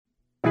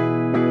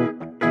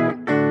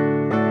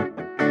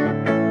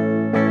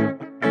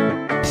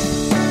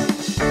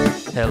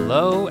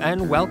Hello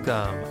and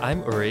welcome.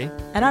 I'm Uri.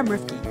 And I'm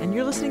Rifki, and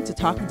you're listening to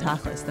Talkin'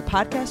 Tachlis, the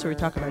podcast where we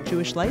talk about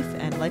Jewish life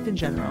and life in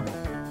general.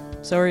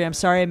 So, Uri, I'm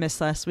sorry I missed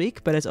last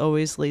week, but as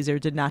always, Laser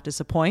did not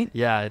disappoint.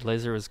 Yeah,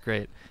 Laser was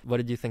great. What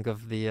did you think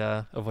of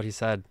what he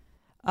said?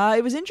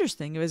 It was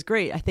interesting. It was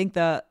great. I think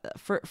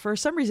for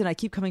some reason I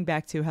keep coming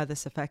back to how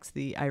this affects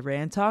the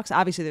Iran talks.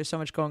 Obviously, there's so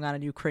much going on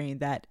in Ukraine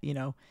that,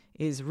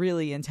 is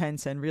really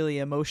intense and really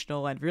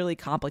emotional and really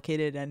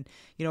complicated and,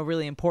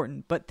 really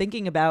important. But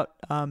thinking about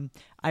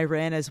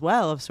Iran as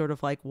well, of sort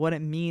of like what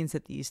it means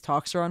that these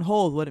talks are on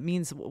hold, what it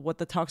means, what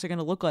the talks are going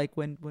to look like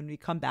when we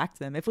come back to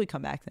them, if we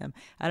come back to them.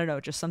 I don't know,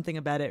 just something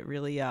about it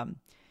really,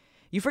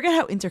 you forget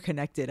how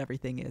interconnected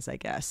everything is, I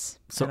guess.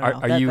 So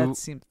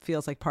that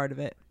feels like part of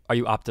it. Are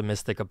you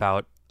optimistic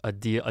about a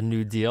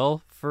new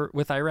deal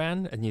with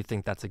Iran, and you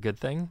think that's a good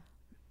thing?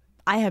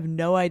 I have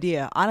no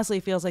idea. Honestly,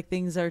 it feels like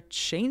things are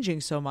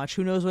changing so much.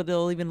 Who knows what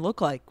it'll even look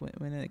like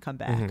when they come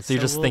back. Mm-hmm. So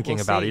you're just thinking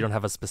about it. You don't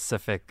have a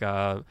specific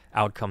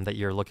outcome that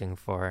you're looking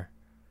for.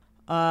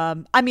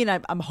 I'm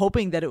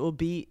hoping that it will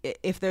be,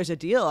 if there's a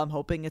deal, I'm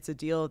hoping it's a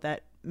deal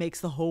that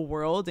makes the whole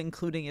world,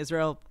 including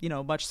Israel,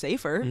 much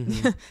safer.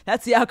 Mm-hmm.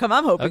 That's the outcome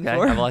I'm hoping for.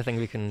 Well, I think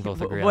we can both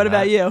agree on that. What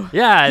about you?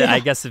 Yeah, I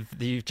guess if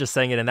you're just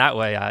saying it in that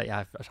way,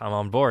 I'm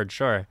on board,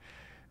 sure.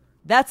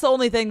 That's the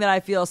only thing that I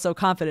feel so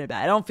confident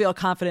about. I don't feel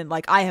confident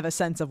like I have a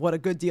sense of what a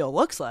good deal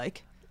looks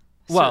like.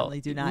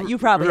 Certainly do not. You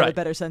probably have a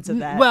better sense of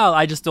that. Well,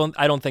 I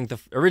don't think the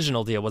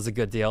original deal was a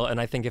good deal, and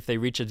I think if they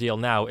reach a deal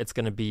now, it's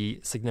going to be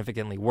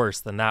significantly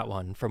worse than that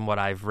one, from what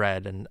I've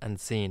read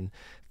and seen.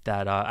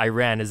 That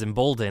Iran is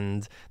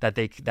emboldened, that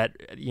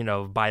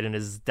Biden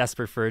is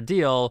desperate for a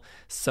deal,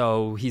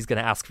 so he's going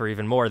to ask for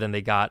even more than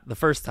they got the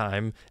first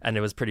time, and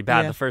it was pretty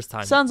bad the first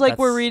time. Sounds like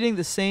we're reading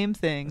the same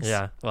things.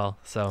 Yeah, well,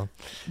 so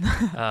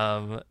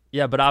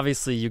but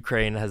obviously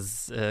Ukraine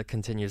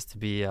continues to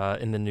be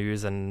in the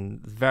news,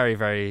 and very,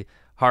 very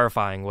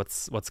horrifying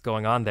what's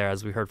going on there,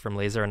 as we heard from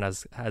Laser, and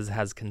as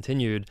has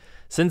continued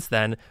since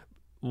then.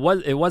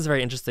 It was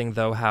very interesting,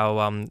 though,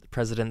 how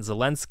President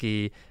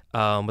Zelensky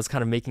was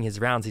kind of making his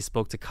rounds. He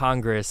spoke to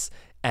Congress,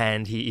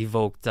 and he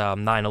evoked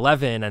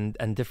 9/11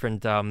 and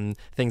different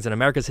things in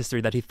America's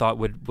history that he thought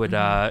would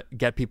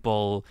get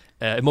people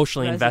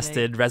emotionally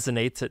invested,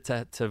 resonate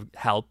to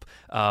help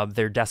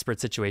their desperate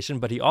situation.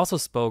 But he also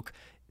spoke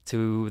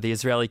to the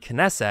Israeli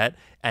Knesset,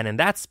 and in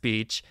that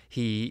speech,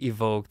 he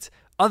evoked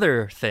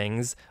other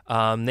things,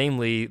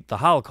 namely the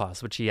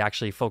Holocaust, which he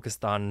actually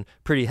focused on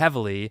pretty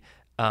heavily.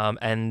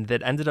 And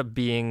that ended up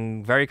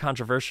being very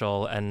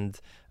controversial and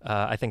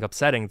I think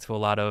upsetting to a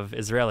lot of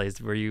Israelis.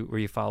 Were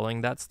you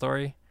following that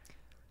story?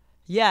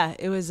 Yeah,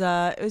 it was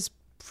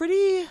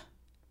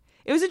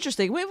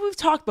interesting. We've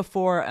talked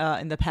before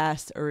in the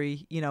past,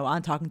 Uri,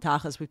 on Talkin'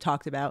 Tachlis, we've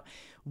talked about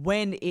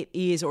when it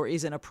is or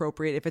isn't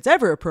appropriate, if it's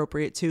ever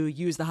appropriate, to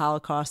use the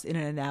Holocaust in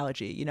an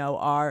analogy.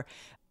 Our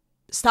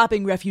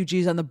stopping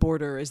refugees on the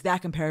border, is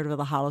that comparative to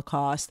the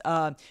Holocaust?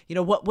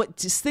 What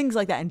just things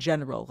like that in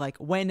general, like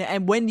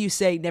when you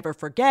say never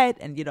forget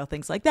and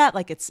things like that,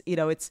 like it's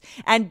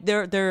and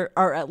there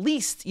are at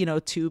least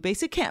two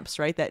basic camps,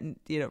 right? That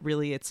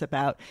really it's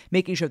about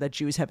making sure that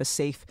Jews have a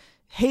safe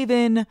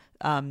haven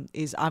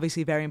is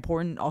obviously very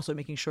important. Also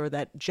making sure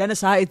that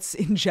genocides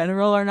in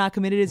general are not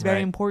committed is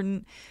very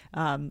important.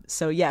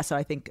 So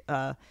I think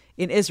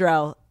in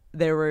Israel,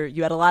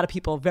 you had a lot of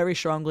people very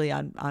strongly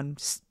on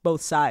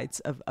both sides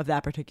of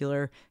that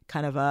particular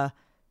kind of a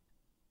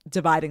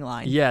dividing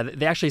line. Yeah,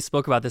 they actually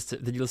spoke about this.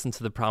 Did you listen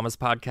to the Promise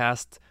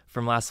podcast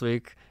from last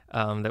week?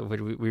 That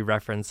we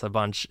reference a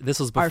bunch. This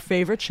was our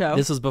favorite show.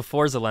 This was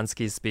before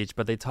Zelensky's speech,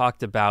 but they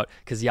talked about,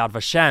 because Yad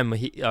Vashem,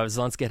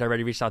 Zelensky had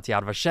already reached out to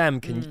Yad Vashem.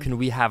 Can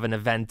we have an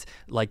event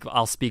like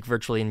I'll speak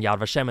virtually in Yad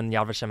Vashem? And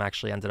Yad Vashem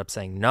actually ended up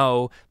saying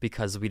no,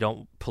 because we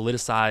don't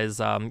politicize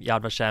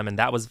Yad Vashem, and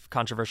that was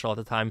controversial at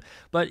the time.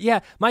 But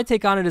yeah, my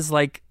take on it is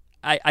like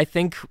I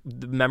think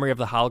the memory of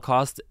the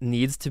Holocaust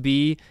needs to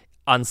be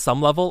on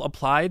some level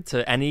applied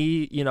to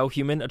any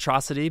human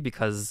atrocity,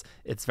 because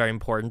it's very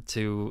important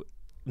to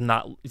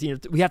not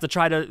we have to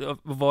try to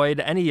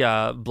avoid any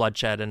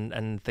bloodshed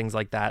and things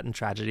like that and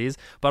tragedies.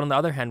 But on the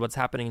other hand, what's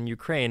happening in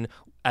Ukraine,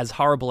 as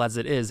horrible as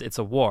it is, it's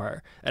a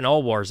war, and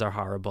all wars are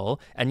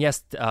horrible. And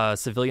yes,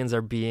 civilians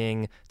are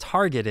being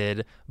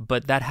targeted,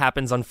 but that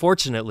happens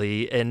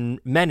unfortunately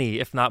in many,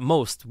 if not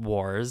most,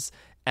 wars.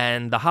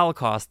 And the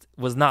Holocaust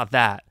was not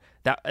that.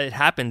 That it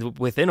happened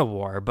within a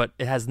war, but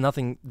it has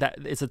nothing. That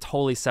it's a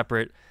totally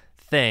separate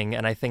thing,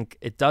 and I think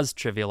it does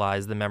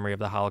trivialize the memory of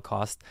the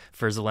Holocaust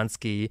for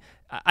Zelensky.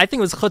 I think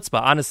it was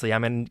chutzpah, honestly. I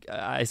mean,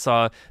 I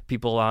saw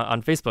people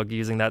on Facebook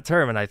using that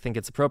term, and I think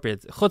it's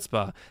appropriate,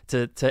 chutzpah,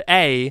 to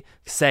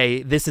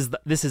say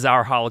this is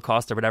our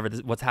Holocaust or whatever.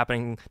 What's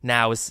happening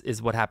now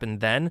is what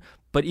happened then.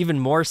 But even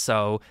more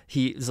so,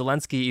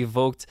 Zelensky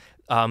evoked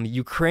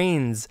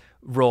Ukraine's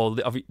role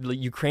of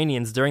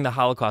Ukrainians during the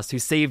Holocaust who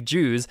saved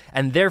Jews,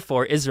 and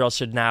therefore Israel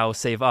should now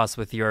save us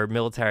with your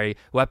military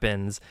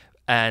weapons.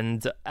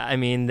 And I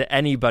mean,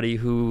 anybody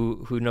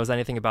who knows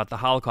anything about the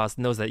Holocaust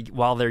knows that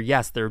while there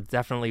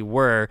definitely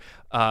were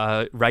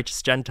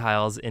righteous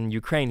Gentiles in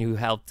Ukraine who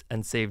helped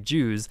and saved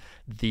Jews,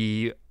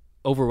 the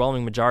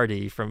overwhelming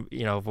majority, from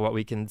what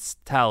we can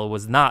tell,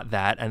 was not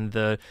that, and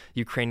the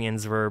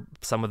Ukrainians were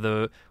some of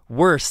the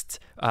worst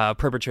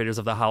perpetrators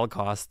of the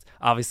Holocaust,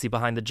 obviously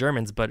behind the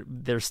Germans. But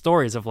there's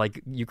stories of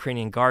like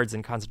Ukrainian guards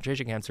in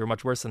concentration camps who were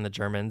much worse than the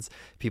Germans,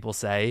 people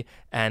say.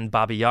 And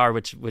Babi Yar,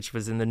 which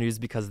was in the news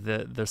because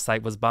the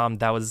site was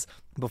bombed, that was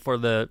before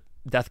the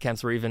death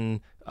camps were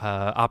even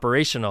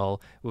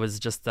operational. It was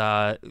just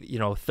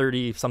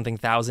 30-something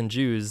thousand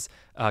Jews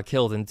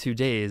killed in 2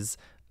 days.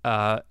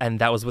 And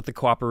that was with the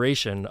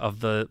cooperation of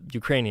the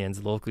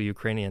Ukrainians, the local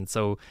Ukrainians.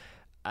 So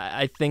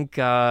I think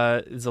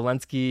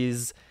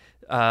Zelensky's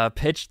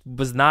pitch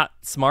was not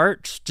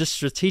smart, just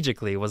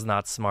strategically was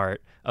not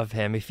smart of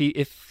him.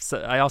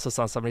 I also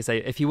saw somebody say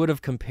if he would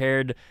have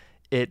compared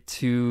it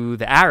to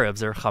the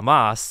Arabs or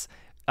Hamas,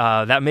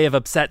 that may have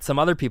upset some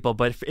other people,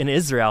 but in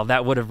Israel,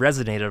 that would have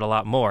resonated a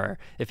lot more.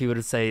 If he would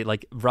have said,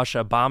 like,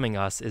 Russia bombing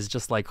us is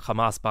just like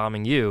Hamas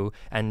bombing you,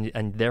 and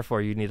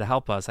therefore you need to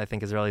help us, I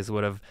think Israelis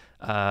would have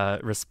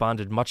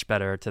responded much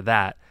better to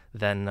that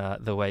than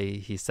the way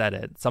he said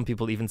it. Some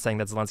people even saying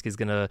that Zelensky is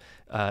going to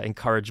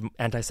encourage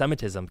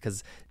anti-Semitism,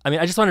 because, I mean,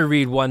 I just want to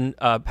read one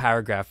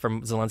paragraph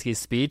from Zelensky's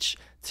speech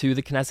to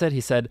the Knesset.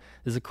 He said,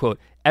 there's a quote,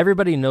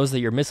 "Everybody knows that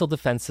your missile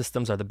defense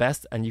systems are the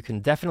best, and you can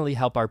definitely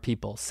help our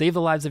people, save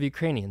the lives of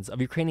Ukrainians, of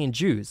Ukrainian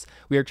Jews.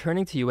 We are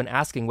turning to you and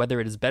asking whether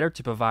it is better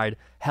to provide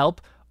help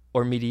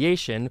or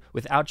mediation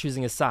without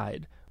choosing a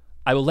side.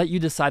 I will let you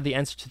decide the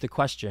answer to the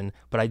question,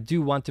 but I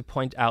do want to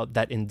point out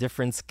that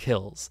indifference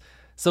kills."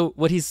 So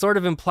what he's sort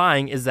of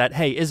implying is that,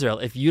 hey, Israel,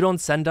 if you don't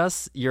send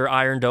us your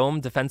Iron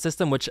Dome defense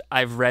system, which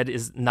I've read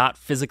is not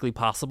physically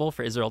possible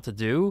for Israel to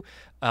do,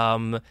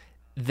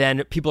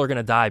 then people are going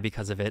to die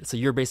because of it. So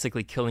you're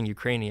basically killing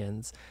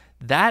Ukrainians.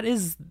 That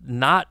is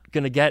not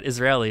going to get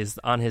Israelis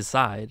on his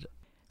side.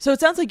 So it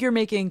sounds like you're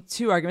making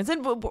two arguments,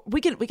 and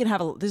we can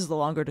have this is a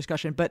longer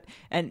discussion, but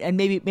and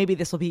maybe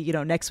this will be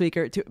next week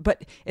or two.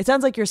 But it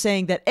sounds like you're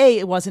saying that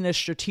it wasn't a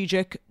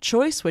strategic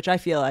choice, which I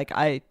feel like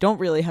I don't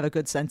really have a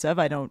good sense of.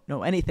 I don't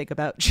know anything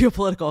about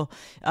geopolitical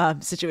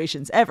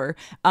situations ever.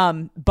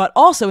 But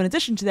also, in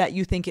addition to that,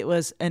 you think it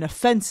was an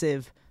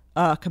offensive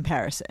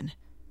comparison.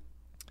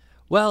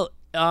 Well,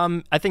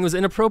 I think it was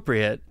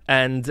inappropriate,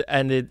 and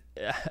it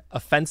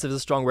offensive is a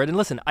strong word. And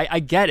listen, I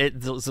get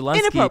it.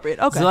 Inappropriate.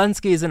 Okay.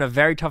 Zelensky is in a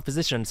very tough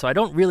position, so I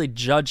don't really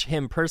judge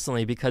him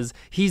personally because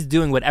he's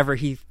doing whatever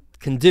he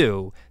can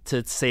do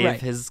to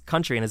save his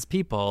country and his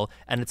people,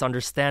 and it's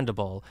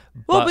understandable.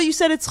 But you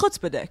said it's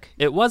chutzpahdik.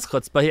 It was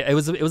chutzpah.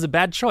 It was a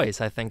bad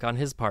choice, I think, on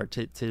his part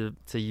to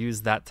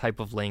use that type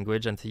of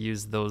language and to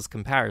use those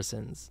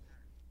comparisons.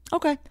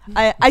 Okay,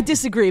 I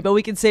disagree, but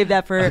we can save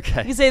that for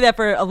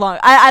a long.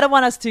 I don't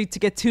want us to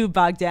get too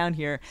bogged down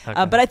here,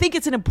 but I think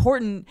it's an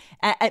important.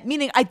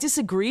 Meaning, I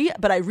disagree,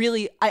 but I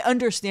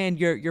understand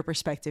your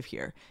perspective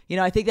here.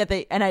 I think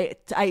that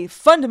I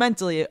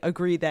fundamentally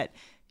agree that.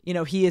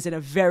 He is in a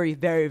very,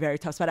 very, very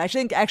tough spot. I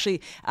think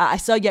actually, I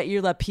saw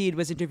Yair Lapid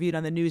was interviewed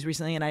on the news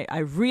recently, and I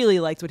really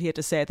liked what he had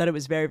to say. I thought it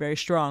was very, very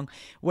strong,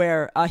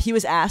 where he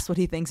was asked what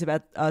he thinks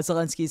about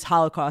Zelensky's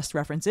Holocaust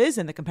references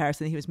and the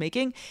comparison that he was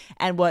making.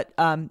 And what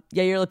Yair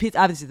Lapid,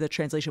 obviously the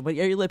translation, what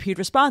Yair Lapid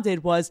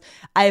responded was,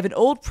 "I have an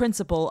old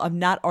principle of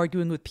not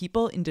arguing with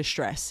people in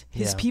distress.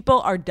 His people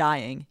are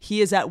dying.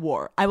 He is at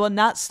war. I will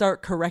not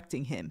start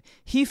correcting him.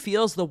 He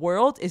feels the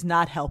world is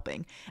not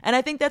helping." And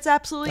I think that's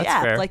absolutely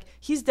apt. Fair. Like,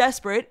 he's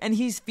desperate. And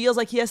he feels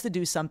like he has to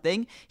do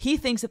something. He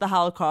thinks that the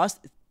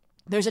Holocaust,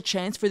 there's a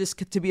chance for this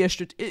to be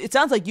it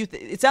sounds like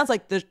it sounds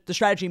like the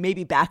strategy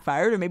maybe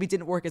backfired or maybe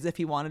didn't work as if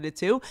he wanted it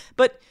to.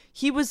 But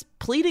he was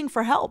pleading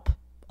for help.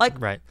 Like,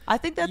 I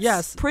think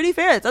that's pretty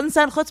fair. It doesn't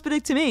sound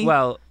chutzpahdik to me.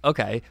 Well,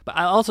 okay. But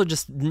I also,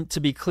 just to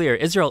be clear,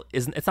 it's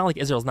not like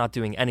Israel's not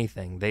doing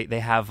anything. They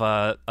have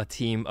a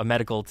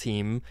medical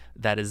team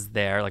that is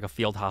there, like a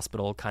field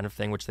hospital kind of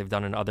thing, which they've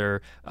done in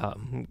other,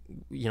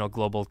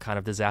 global kind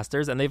of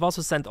disasters. And they've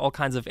also sent all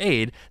kinds of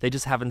aid. They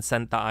just haven't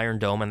sent the Iron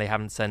Dome, and they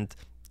haven't sent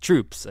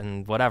troops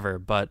and whatever.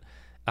 But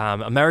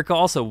America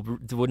also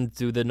wouldn't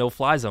do the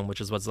no-fly zone,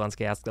 which is what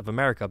Zelensky asked of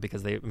America,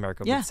 because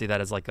America would see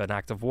that as like an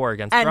act of war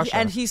against Russia.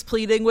 And he's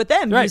pleading with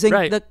them using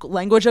the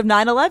language of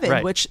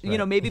 9/11, which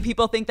maybe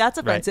people think that's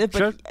offensive,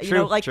 but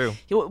true.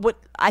 What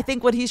I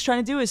think what he's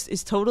trying to do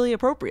is totally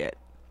appropriate.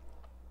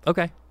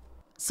 Okay.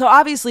 So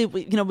obviously,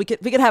 we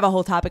could have a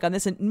whole topic on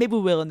this, and maybe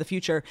we will in the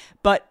future.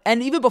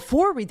 And even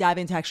before we dive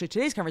into actually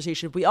today's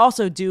conversation, we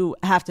also do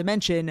have to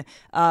mention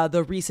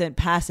the recent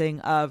passing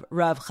of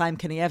Rav Chaim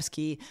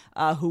Kanievsky,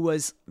 who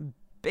was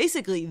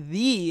basically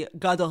the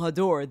Gadol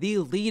Hador, the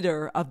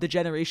leader of the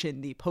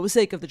generation, the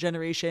posek of the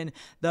generation.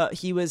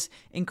 He was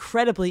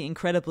incredibly,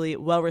 incredibly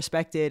well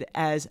respected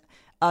as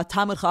a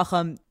Talmid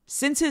Chacham,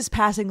 since his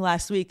passing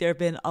last week, there have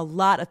been a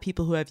lot of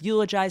people who have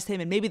eulogized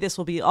him, and maybe this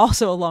will be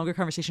also a longer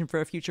conversation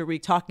for a future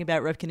week, talking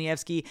about Rev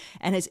Kanievsky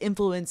and his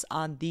influence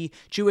on the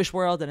Jewish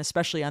world and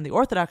especially on the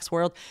Orthodox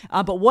world.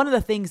 But one of the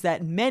things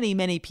that many,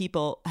 many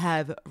people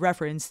have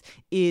referenced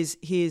is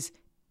his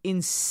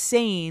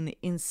insane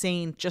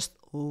just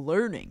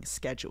learning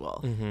schedule.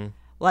 Mm-hmm.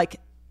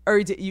 Like,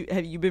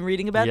 have you been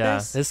reading about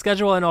this? His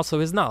schedule and also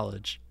his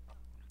knowledge.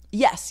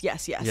 Yes.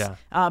 Yeah.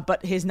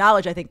 But his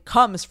knowledge, I think,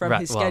 comes from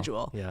his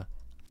schedule. Yeah.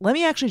 Let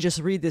me actually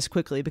just read this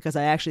quickly because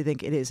I actually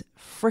think it is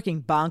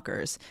freaking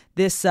bonkers.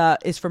 This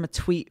is from a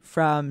tweet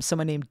from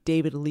someone named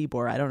David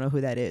Libor. I don't know who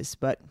that is,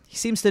 but he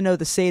seems to know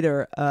the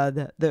Seder,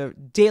 the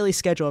daily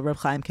schedule of Reb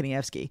Chaim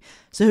Kanievsky.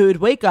 So he would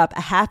wake up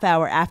a half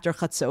hour after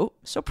Chatzot,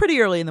 so pretty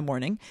early in the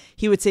morning.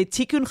 He would say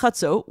Tikkun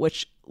Chatzot,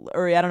 which,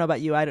 Uri, I don't know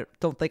about you, I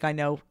don't think I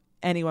know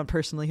anyone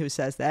personally who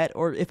says that,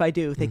 or if I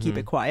do, they keep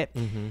it quiet.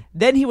 Mm-hmm.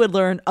 Then he would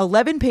learn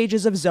 11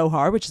 pages of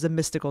Zohar, which is a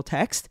mystical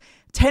text,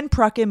 10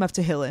 prakim of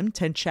Tehillim,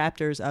 10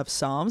 chapters of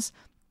Psalms,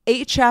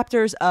 8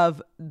 chapters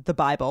of the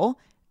Bible,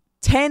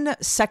 10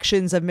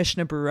 sections of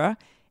Mishnah Berurah,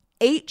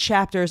 8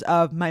 chapters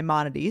of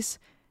Maimonides,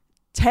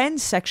 10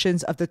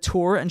 sections of the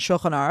Torah and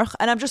Shulchan Aruch,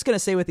 and I'm just going to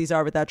say what these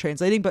are without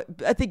translating, but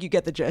I think you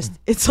get the gist.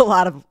 It's a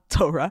lot of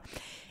Torah.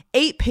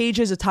 8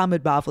 pages of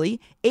Talmud Bavli,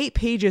 8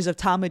 pages of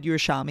Talmud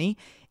Yerushalmi,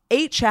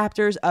 8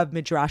 chapters of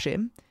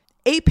Midrashim,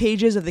 8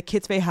 pages of the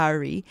Kitzvei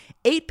Hari,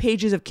 8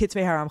 pages of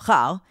Kitzvei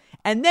HaRamchal,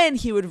 and then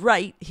he would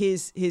write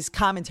his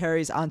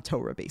commentaries on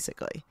Torah,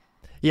 basically.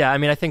 Yeah, I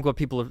mean, I think what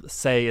people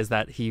say is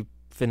that he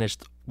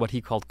finished what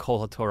he called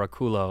Kol HaTorah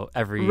Kulo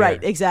every year.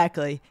 Right,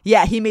 exactly.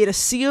 Yeah, he made a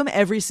siyum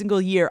every single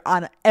year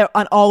on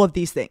all of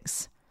these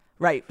things.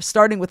 Right,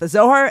 starting with the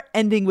Zohar,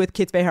 ending with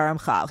Kitzvei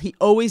HaRamchal. He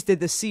always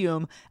did the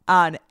siyum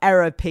on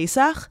Erev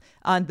Pesach,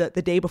 on the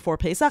day before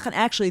Pesach. And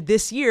actually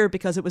this year,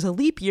 because it was a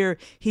leap year,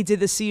 he did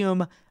the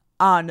siyum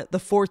on the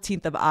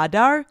 14th of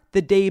Adar,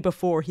 the day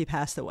before he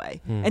passed away.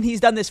 And he's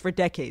done this for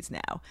decades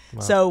now. Wow.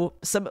 So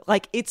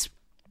it's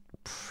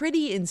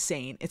pretty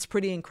insane. It's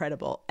pretty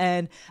incredible.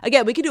 And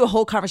again, we could do a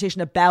whole conversation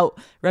about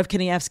Rev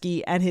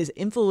Kanievsky and his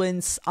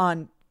influence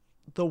on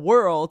the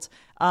world,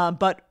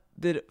 but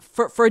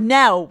for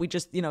now, we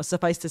just,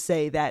 suffice to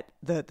say that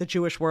the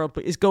Jewish world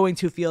is going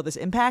to feel this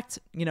impact,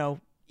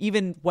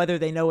 even whether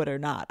they know it or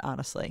not,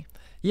 honestly.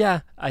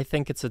 Yeah, I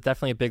think it's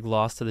definitely a big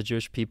loss to the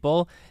Jewish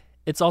people.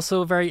 It's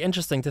also very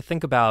interesting to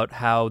think about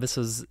how this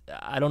was,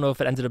 I don't know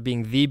if it ended up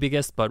being the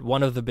biggest, but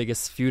one of the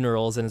biggest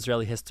funerals in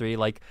Israeli history.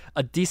 Like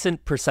a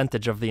decent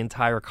percentage of the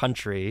entire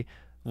country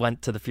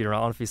went to the funeral.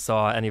 I don't know if you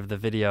saw any of the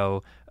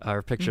video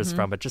or pictures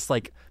from it, just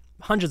like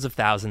hundreds of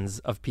thousands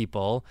of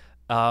people.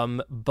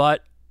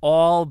 But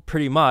all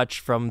pretty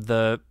much from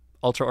the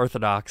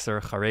ultra-Orthodox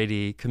or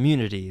Haredi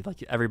community.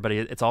 Like everybody,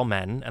 it's all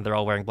men, and they're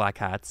all wearing black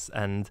hats.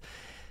 And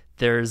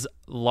there's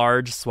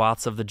large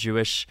swaths of the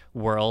Jewish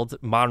world,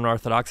 modern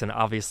Orthodox and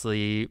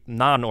obviously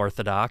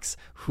non-Orthodox,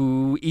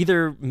 who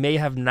either may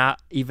have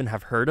not even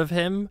have heard of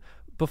him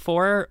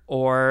before,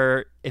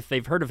 or if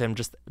they've heard of him,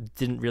 just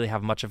didn't really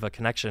have much of a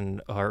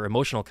connection or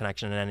emotional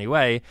connection in any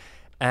way.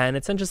 And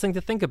it's interesting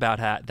to think about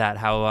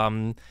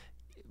how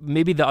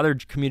maybe the other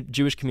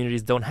Jewish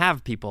communities don't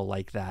have people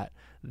like that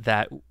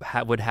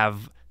would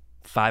have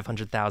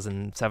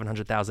 500,000,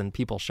 700,000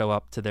 people show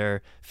up to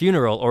their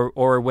funeral,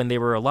 or when they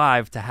were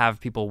alive, to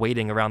have people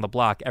waiting around the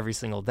block every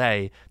single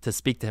day to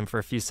speak to him for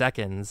a few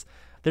seconds.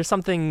 There's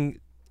something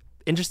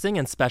interesting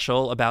and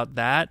special about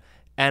that.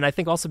 And I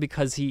think also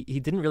because he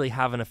didn't really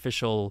have an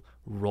official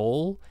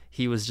role.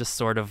 He was just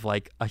sort of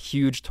like a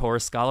huge Torah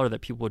scholar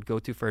that people would go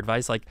to for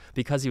advice. Like,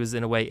 because he was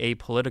in a way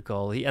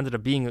apolitical, he ended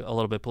up being a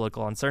little bit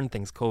political on certain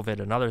things, COVID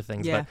and other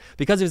things. Yeah. But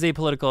because he was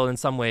apolitical in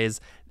some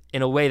ways,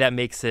 in a way that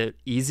makes it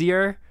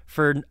easier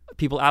for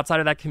people outside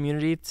of that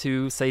community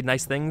to say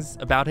nice things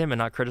about him and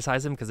not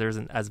criticize him, because there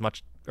isn't as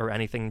much or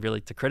anything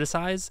really to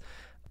criticize.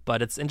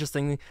 But it's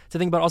interesting to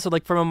think about also,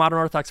 like, from a modern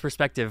Orthodox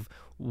perspective,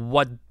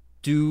 what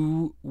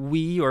do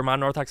we or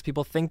modern Orthodox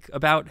people think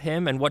about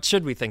him, and what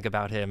should we think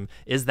about him?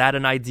 Is that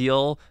an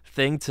ideal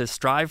thing to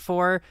strive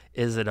for?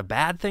 Is it a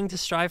bad thing to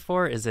strive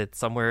for? Is it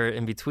somewhere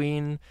in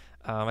between?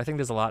 I think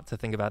there's a lot to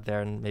think about there,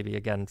 and maybe,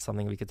 again,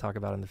 something we could talk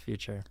about in the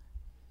future.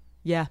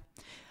 Yeah.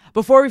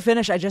 Before we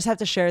finish, I just have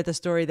to share the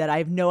story that I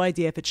have no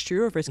idea if it's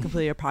true or if it's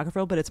completely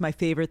apocryphal, but it's my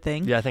favorite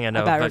thing. Yeah, I think I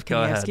know about Rav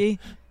Kanievsky.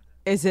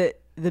 Is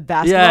it the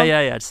basketball?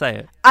 Yeah. Just say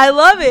it. I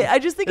love it. I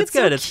just think it's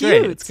good. So it's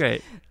cute. Great. It's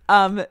great.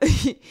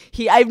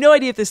 I have no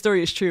idea if this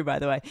story is true, by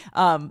the way.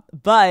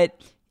 But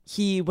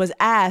he was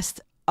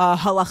asked a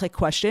halachic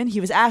question. He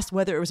was asked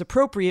whether it was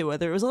appropriate,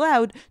 whether it was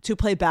allowed to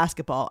play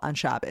basketball on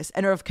Shabbos.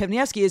 And Rav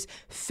Kanievsky is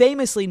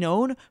famously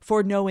known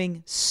for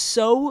knowing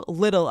so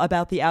little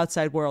about the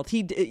outside world.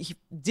 He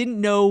didn't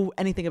know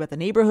anything about the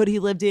neighborhood he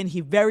lived in. He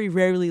very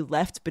rarely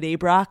left Bnei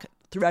Brak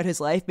throughout his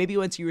life. Maybe he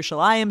went to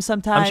Yerushalayim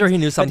sometimes. I'm sure he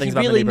knew some things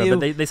about the neighborhood,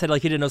 but they said,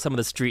 like, he didn't know some of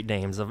the street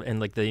names in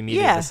like the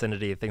immediate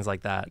vicinity, things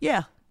like that.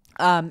 Yeah.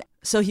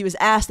 So he was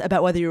asked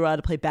about whether you were allowed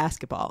to play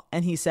basketball,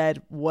 and he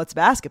said, "What's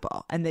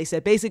basketball?" And they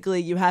said, basically,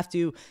 you have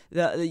to,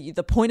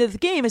 the point of the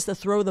game is to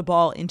throw the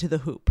ball into the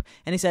hoop.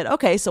 And he said,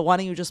 okay, so why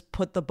don't you just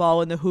put the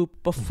ball in the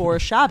hoop before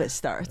Shabbos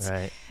starts?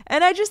 Right.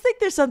 And I just think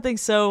there's something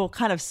so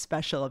kind of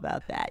special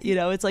about that.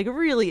 It's like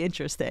really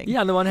interesting.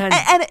 Yeah, on the one hand,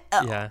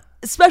 and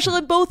special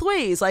in both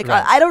ways. Like,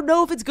 right. I don't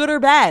know if it's good or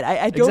bad.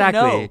 I don't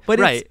know, but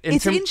right.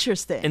 it's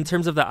interesting. In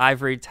terms of the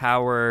ivory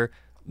tower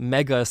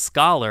mega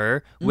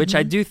scholar, which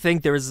I do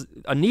think there is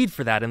a need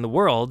for that in the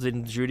world,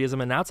 in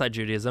Judaism and outside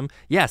Judaism.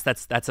 Yes,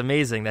 that's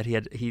amazing that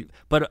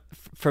but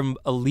from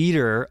a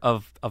leader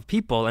of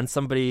people and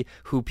somebody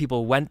who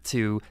people went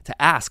to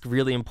ask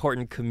really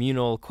important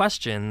communal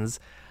questions,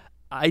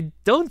 I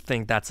don't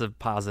think that's a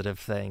positive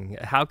thing.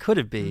 How could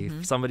it be?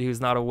 Somebody who's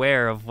not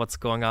aware of what's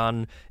going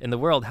on in the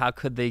world, how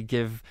could they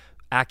give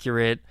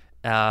accurate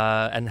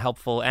and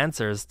helpful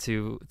answers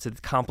to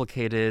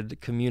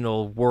complicated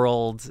communal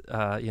world,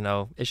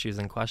 issues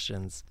and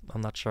questions?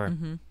 I'm not sure.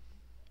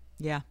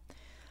 Yeah,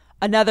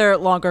 another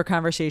longer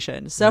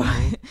conversation. So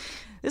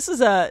this is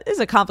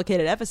a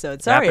complicated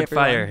episode. Sorry, rapid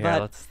everyone. Fire. Yeah,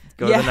 let's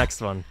go to the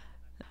next one.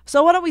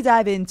 So why don't we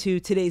dive into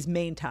today's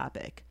main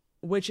topic,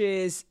 which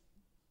is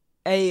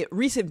a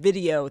recent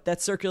video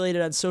that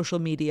circulated on social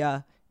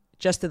media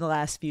just in the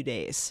last few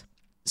days.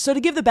 So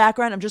to give the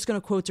background, I'm just going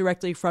to quote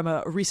directly from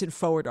a recent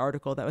Forward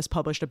article that was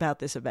published about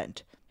this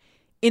event.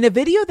 In a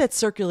video that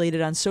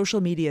circulated on social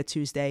media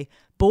Tuesday,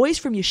 boys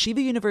from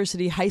Yeshiva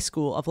University High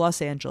School of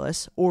Los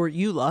Angeles, or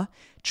YULA,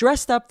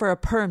 dressed up for a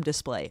Purim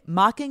display,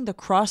 mocking the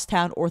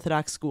crosstown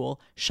Orthodox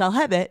school,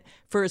 Shalhevet,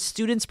 for its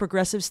students'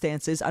 progressive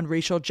stances on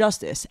racial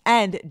justice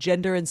and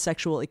gender and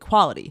sexual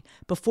equality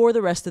before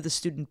the rest of the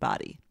student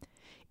body.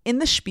 In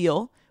the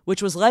spiel,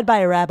 which was led by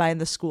a rabbi in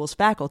the school's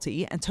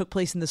faculty and took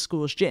place in the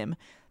school's gym,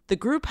 the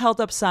group held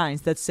up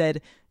signs that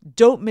said,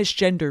 "Don't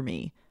misgender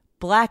me,"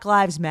 "Black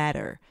Lives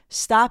Matter,"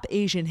 "Stop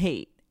Asian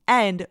Hate,"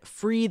 and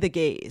 "Free the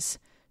Gays."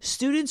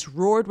 Students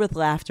roared with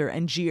laughter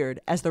and jeered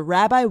as the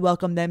rabbi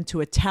welcomed them to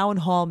a town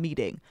hall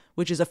meeting,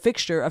 which is a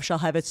fixture of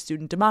Shalhevet's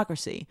student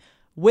democracy,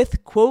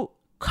 with, quote,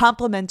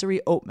 complimentary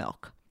oat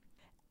milk.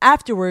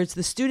 Afterwards,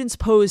 the students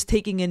posed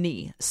taking a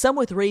knee, some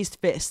with raised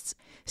fists,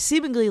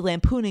 seemingly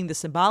lampooning the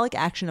symbolic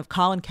action of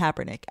Colin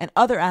Kaepernick and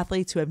other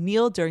athletes who have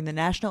kneeled during the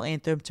national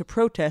anthem to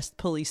protest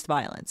police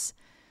violence.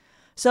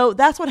 So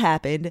that's what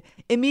happened.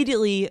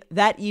 Immediately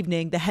that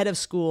evening, the head of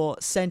school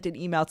sent an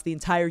email to the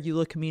entire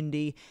YULA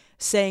community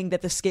saying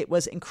that the skit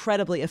was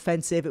incredibly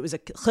offensive. It was a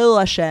Chilul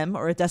Hashem,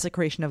 or a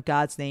desecration of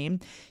God's name.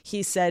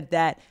 He said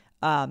that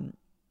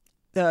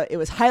it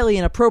was highly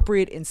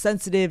inappropriate,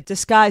 insensitive,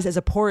 disguised as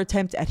a poor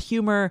attempt at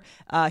humor.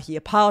 He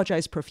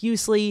apologized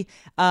profusely.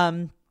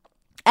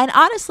 And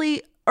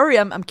honestly, Uri,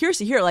 I'm curious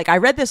to hear, like, I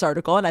read this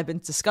article and I've been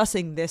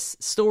discussing this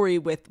story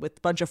with a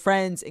bunch of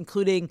friends,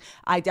 including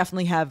I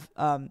definitely have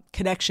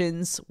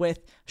connections with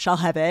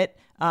Shalhevet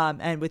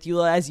and with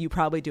YULA, as you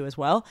probably do as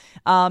well.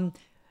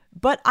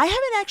 But I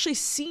haven't actually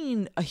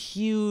seen a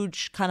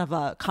huge kind of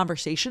a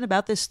conversation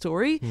about this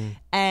story.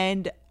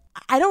 And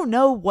I don't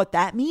know what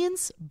that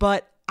means,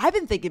 but I've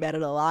been thinking about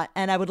it a lot,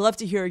 and I would love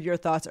to hear your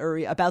thoughts,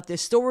 Uri, about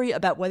this story,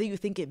 about whether you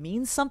think it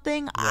means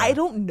something. Yeah. I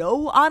don't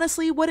know,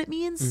 honestly, what it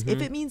means,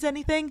 if it means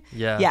anything.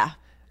 Yeah.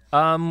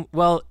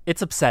 Well,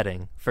 it's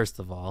upsetting, first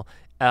of all.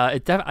 I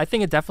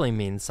think it definitely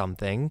means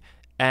something.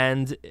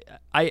 And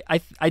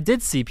I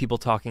did see people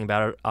talking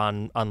about it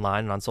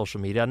online and on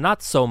social media.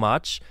 Not so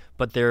much,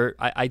 but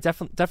I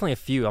definitely a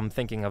few. I'm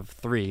thinking of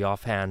 3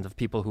 offhand of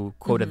people who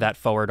quoted that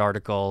Forward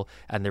article,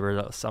 and there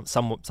were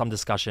some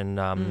discussion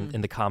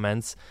in the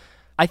comments.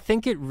 I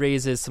think it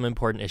raises some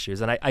important issues,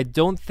 and I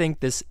don't think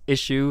this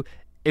issue,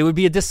 it would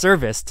be a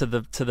disservice to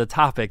the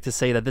topic to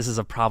say that this is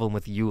a problem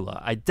with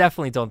YULA. I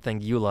definitely don't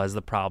think YULA is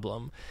the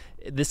problem.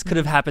 This could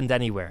have happened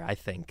anywhere, I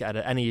think, at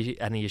any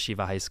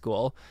yeshiva high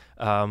school.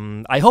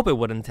 I hope it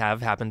wouldn't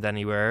have happened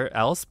anywhere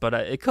else, but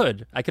it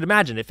could. I could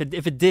imagine if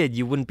it did,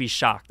 you wouldn't be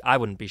shocked. I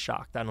wouldn't be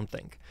shocked, I don't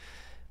think.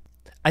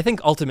 I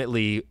think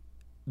ultimately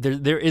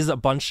there is a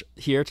bunch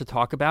here to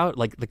talk about,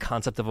 like the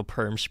concept of a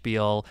Purim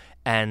spiel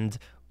and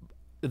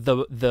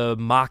the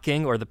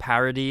mocking or the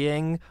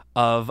parodying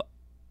of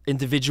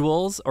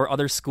individuals or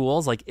other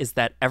schools. Like, is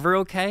that ever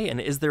okay?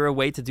 And is there a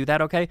way to do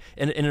that okay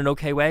in an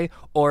okay way?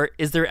 Or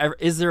is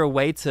there a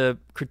way to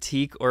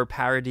critique or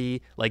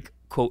parody, like,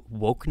 quote,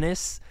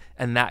 wokeness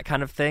and that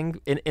kind of thing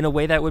in a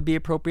way that would be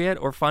appropriate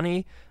or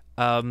funny?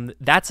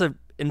 That's an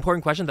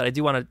important question that I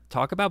do want to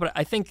talk about. But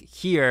I think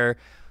here,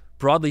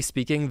 broadly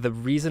speaking, the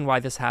reason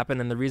why this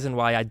happened and the reason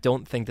why I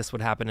don't think this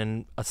would happen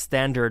in a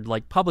standard,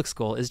 like, public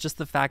school is just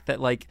the fact that,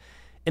 like,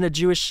 in a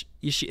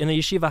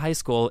yeshiva high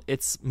school,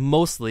 it's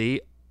mostly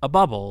a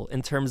bubble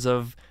in terms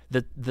of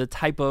the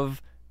type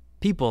of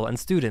people and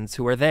students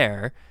who are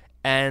there.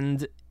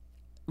 And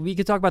we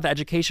could talk about the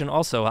education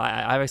also.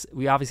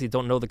 We obviously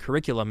don't know the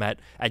curriculum at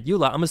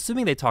YULA. I'm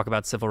assuming they talk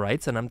about civil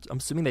rights, and I'm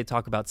assuming they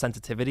talk about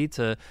sensitivity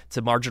to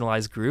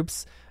marginalized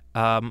groups.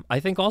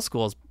 I think all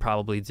schools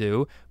probably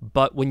do.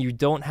 But when you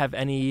don't have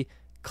any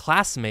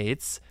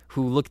classmates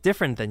who look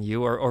different than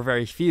you, or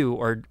very few,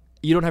 or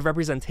you don't have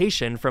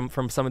representation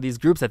from some of these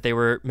groups that they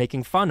were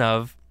making fun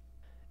of.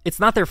 It's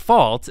not their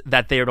fault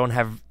that they don't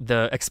have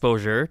the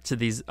exposure to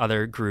these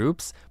other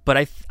groups, but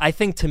I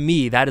think to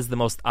me that is the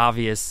most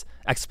obvious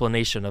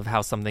explanation of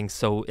how something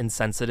so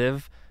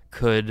insensitive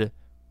could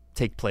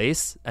take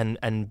place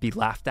and be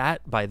laughed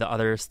at by the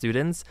other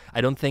students.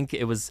 I don't think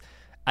it was.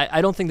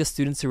 I don't think the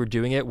students who were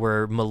doing it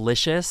were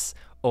malicious,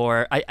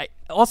 or I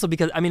also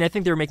because I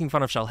think they were making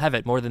fun of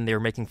Shalhevet more than they were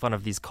making fun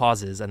of these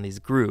causes and these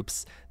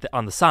groups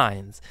on the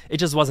signs. It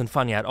just wasn't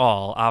funny at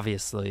all,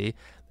 obviously.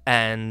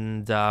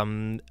 And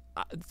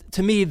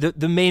to me,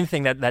 the main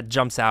thing that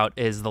jumps out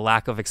is the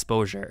lack of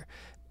exposure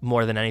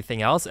more than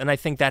anything else. And I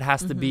think that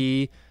has to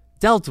be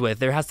dealt with.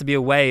 There has to be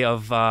a way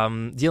of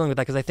dealing with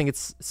that, because I think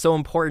it's so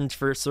important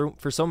for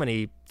so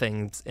many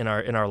things in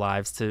our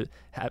lives to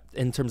have,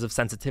 in terms of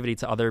sensitivity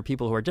to other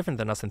people who are different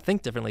than us and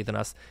think differently than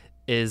us,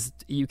 is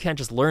you can't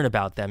just learn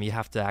about them. You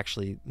have to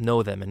actually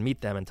know them and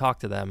meet them and talk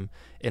to them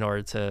in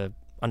order to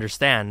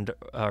understand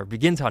or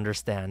begin to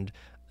understand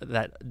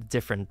that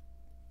different,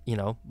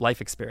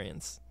 life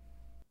experience.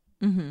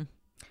 Mm-hmm.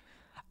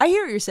 I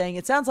hear what you're saying.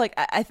 It sounds like,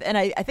 I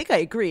think I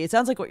agree. It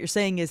sounds like what you're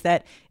saying is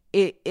that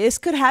this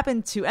could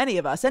happen to any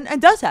of us,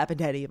 and does happen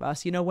to any of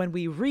us. When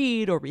we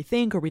read or we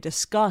think or we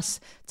discuss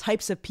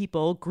types of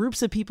people,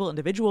 groups of people,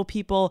 individual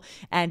people,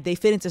 and they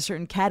fit into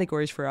certain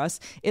categories for us,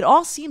 it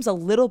all seems a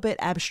little bit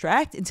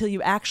abstract until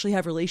you actually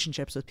have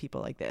relationships with people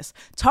like this.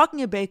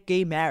 Talking about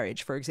gay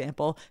marriage, for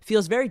example,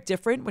 feels very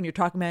different when you're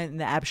talking about it in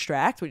the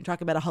abstract. When you're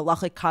talking about a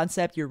halachic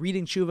concept, you're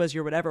reading shuvas,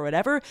 you're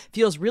whatever,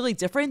 feels really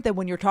different than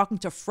when you're talking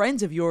to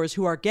friends of yours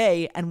who are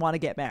gay and want to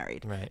get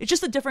married. Right. It's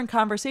just a different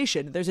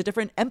conversation. There's a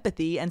different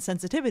empathy and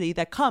sensitivity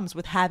that comes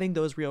with having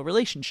those real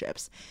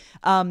relationships.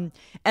 And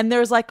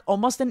there's like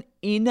almost an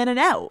in and an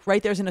out,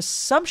 right? There's an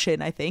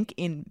assumption, I think,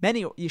 in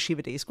many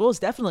yeshiva day schools,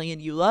 definitely in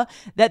YULA,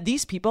 that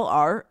these people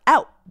are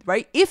out,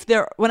 right?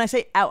 When I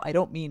say out, I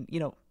don't mean,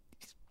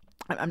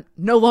 I'm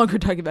no longer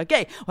talking about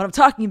gay. What I'm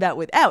talking about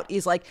with out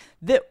is like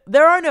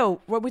there are no,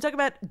 when we talk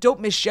about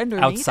don't misgender me,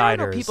 outsiders.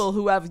 There are no people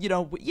who have,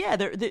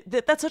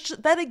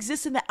 that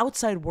exists in the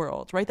outside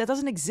world, right? That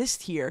doesn't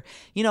exist here.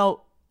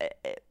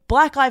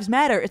 Black Lives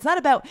Matter. It's not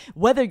about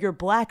whether you're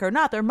black or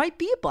not. There might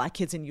be black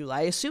kids in YULA.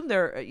 I assume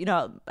there,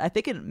 I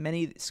think in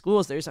many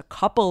schools there's a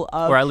couple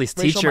of or at least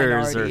racial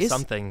teachers minorities. Or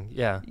something.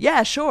 Yeah.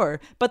 Yeah, sure.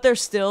 But they're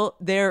still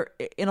there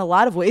in a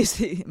lot of ways.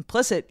 The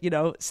implicit,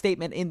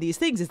 statement in these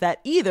things is that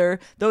either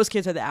those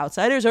kids are the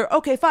outsiders or,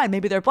 okay, fine,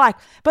 maybe they're black,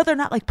 but they're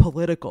not like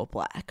political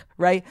black,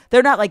 right?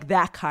 They're not like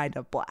that kind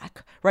of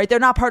black, right? They're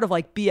not part of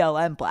like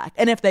BLM black.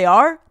 And if they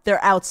are,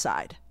 they're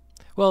outside.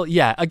 Well,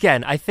 yeah,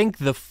 again, I think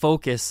the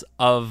focus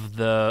of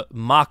the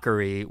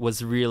mockery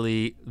was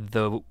really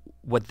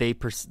what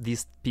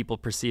these people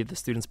perceived, the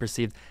students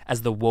perceived,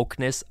 as the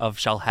wokeness of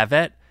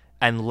Shalhevet,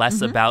 and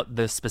less about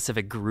the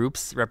specific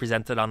groups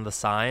represented on the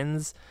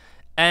signs.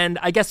 And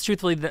I guess,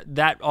 truthfully,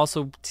 that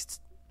also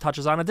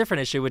touches on a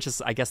different issue, which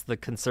is, I guess, the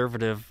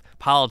conservative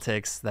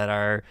politics that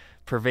are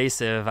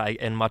pervasive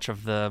in much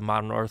of the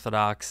modern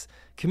Orthodox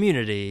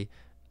community.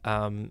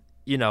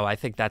 I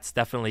think that's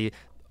definitely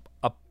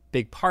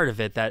big part of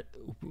it, that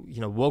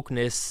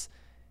wokeness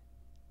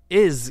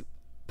is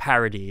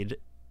parodied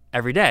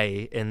every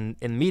day in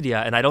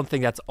media, and I don't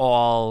think that's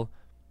all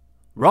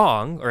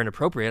wrong or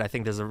inappropriate. I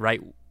think there's a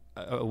right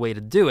way to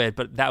do it,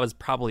 but that was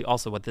probably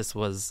also what this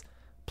was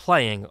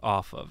playing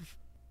off of.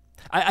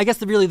 I guess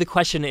the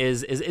question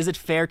is it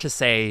fair to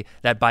say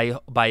that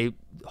by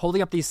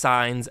holding up these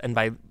signs and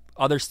by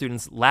other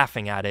students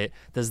laughing at it,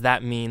 does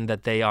that mean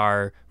that they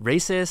are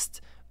racist,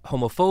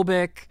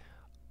 homophobic,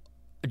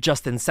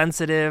 just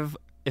insensitive,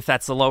 if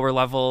that's the lower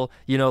level?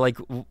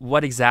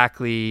 What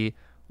exactly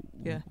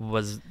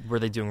were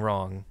they doing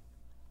wrong?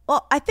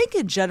 Well, I think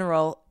in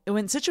general,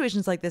 when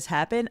situations like this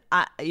happen,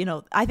 I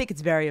think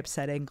it's very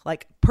upsetting.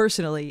 Like,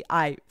 personally,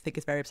 I think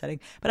it's very upsetting,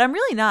 but I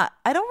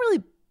don't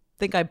really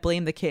think I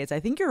blame the kids. I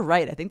think you're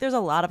right. I think there's a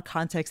lot of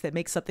context that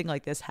makes something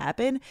like this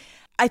happen.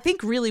 I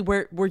think really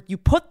where you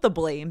put the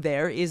blame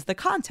there is the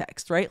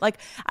context, right? Like,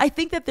 I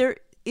think that there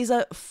is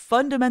a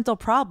fundamental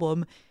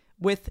problem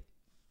with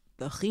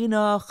the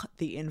chinuch,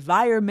 the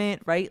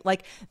environment, right?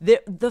 Like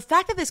the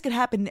fact that this could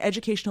happen in an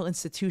educational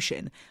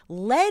institution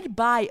led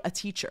by a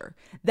teacher,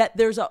 that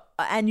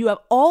and you have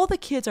all the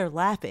kids are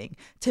laughing.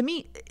 To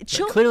me,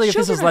 clearly, if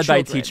this was led by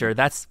a teacher,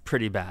 that's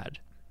pretty bad.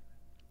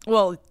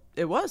 Well,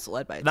 it was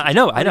led by a teacher. I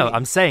know.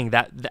 I'm saying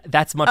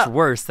that's much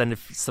worse than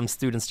if some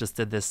students just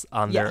did this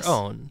on their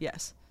own.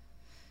 Yes.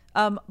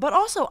 But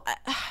also,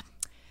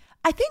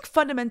 I think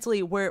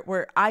fundamentally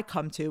where I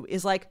come to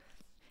is like,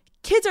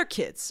 kids are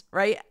kids,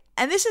 right?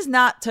 And this is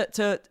not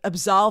to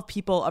absolve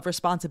people of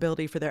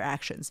responsibility for their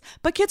actions,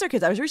 but kids are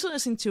kids. I was recently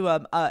listening to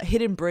a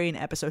Hidden Brain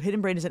episode.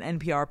 Hidden Brain is an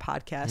NPR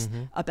podcast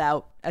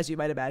about, as you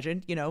might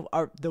imagine,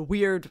 the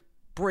weird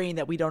brain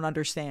that we don't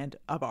understand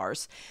of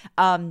ours.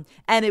 And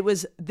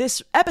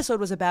this episode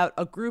was about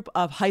a group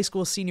of high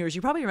school seniors.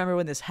 You probably remember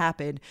when this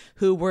happened,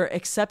 who were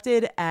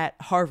accepted at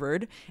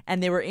Harvard,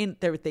 and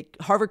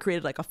Harvard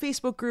created like a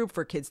Facebook group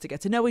for kids to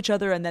get to know each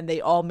other. And then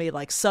they all made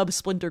like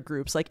sub-splinter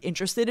groups, like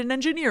interested in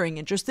engineering,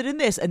 interested in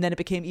this. And then it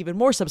became even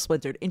more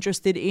sub-splintered,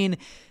 interested in,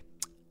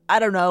 I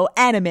don't know,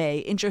 anime,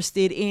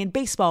 interested in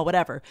baseball,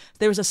 whatever.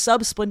 There was a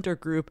sub-splinter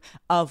group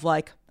of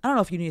like, I don't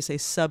know if you need to say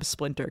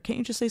sub-splinter. Can't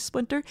you just say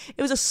splinter?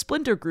 It was a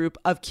splinter group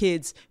of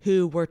kids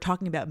who were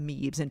talking about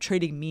memes and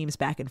trading memes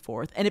back and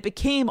forth. And it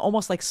became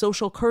almost like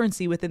social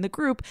currency within the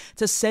group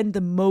to send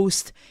the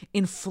most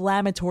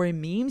inflammatory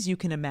memes you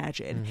can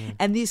imagine. Mm-hmm.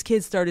 And these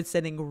kids started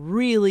sending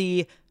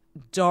really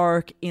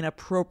dark,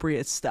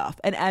 inappropriate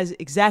stuff. And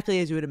exactly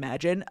as you would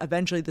imagine,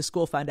 eventually the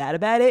school found out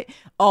about it.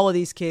 All of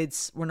these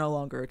kids were no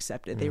longer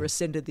accepted. They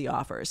rescinded the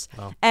offers.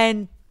 Wow.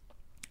 And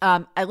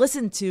I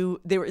listened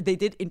to, they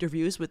did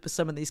interviews with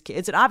some of these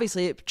kids, and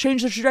obviously it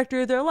changed the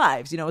trajectory of their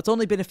lives. You know, it's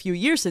only been a few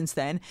years since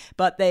then,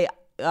 but they,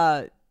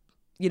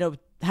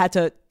 had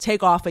to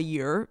take off a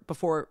year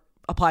before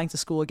applying to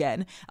school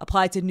again,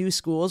 applied to new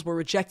schools, were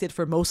rejected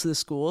for most of the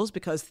schools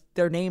because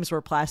their names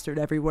were plastered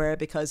everywhere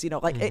because,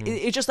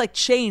 it just like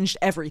changed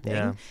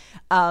everything.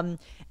 Yeah.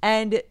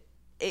 And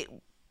it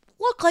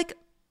looked like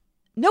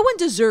no one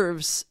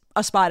deserves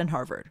a spot in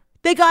Harvard.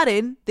 They got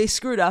in, they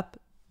screwed up,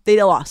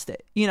 they lost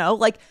it.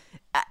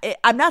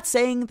 I'm not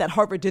saying that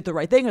Harvard did the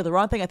right thing or the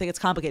wrong thing. I think it's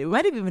complicated. We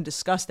might have even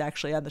discussed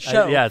actually on the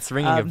show. Yeah, it's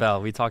ringing a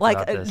bell. We talked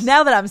about this.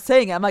 Now that I'm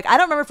saying it, I'm like, I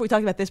don't remember if we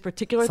talked about this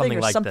particular thing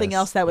or like something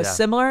else that was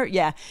similar.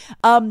 Yeah.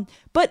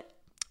 But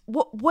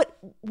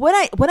when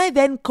I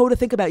then go to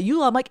think about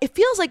Eula, I'm like, it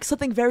feels like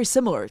something very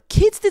similar.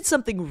 Kids did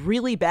something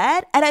really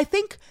bad, and I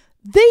think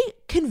they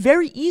can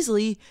very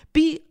easily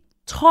be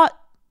taught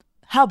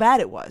how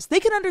bad it was. They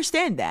can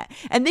understand that,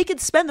 and they could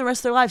spend the rest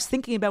of their lives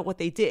thinking about what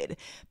they did.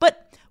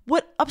 But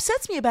what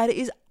upsets me about it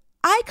is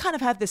I kind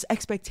of have this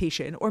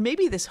expectation, or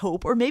maybe this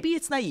hope, or maybe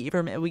it's naive,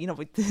 or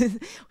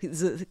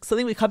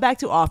something we come back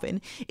to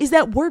often, is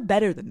that we're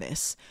better than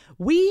this.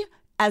 We,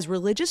 as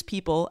religious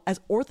people, as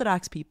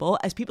Orthodox people,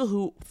 as people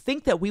who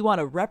think that we want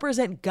to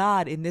represent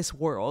God in this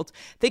world,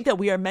 think that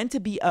we are meant to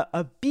be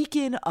a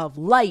beacon of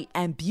light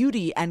and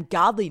beauty and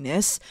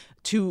godliness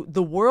to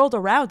the world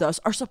around us,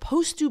 are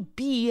supposed to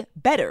be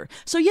better.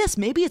 So yes,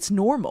 maybe it's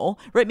normal,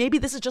 right? Maybe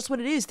this is just what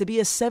it is to be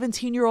a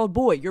 17-year-old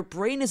boy. Your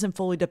brain isn't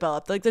fully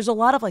developed. Like there's a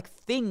lot of like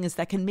things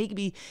that can make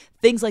me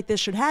things like this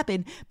should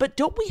happen, but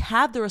don't we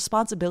have the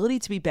responsibility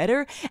to be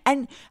better?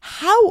 And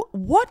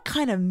what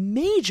kind of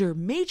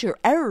major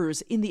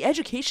errors in the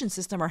education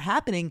system are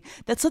happening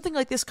that something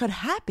like this could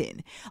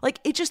happen? Like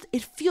it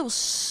feels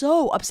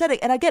so upsetting.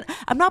 And again,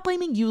 I'm not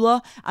blaming Eula.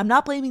 I'm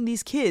not blaming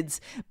these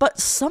kids, but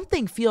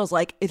something feels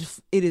like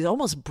it is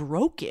almost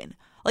broken.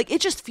 Like it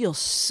just feels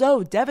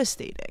so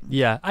devastating.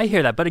 Yeah, I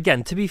hear that. But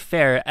again, to be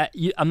fair,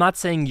 I'm not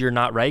saying you're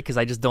not right because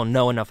I just don't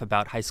know enough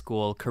about high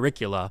school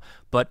curricula.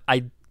 But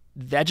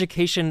the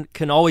education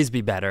can always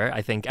be better,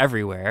 I think,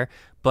 everywhere.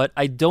 But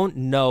I don't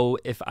know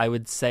if I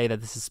would say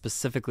that this is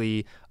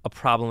specifically a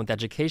problem with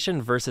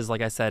education versus,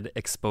 like I said,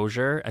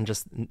 exposure and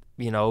just,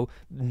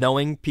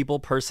 knowing people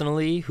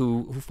personally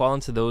who fall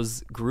into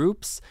those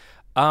groups.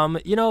 I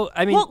mean, well,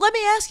 let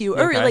me ask you,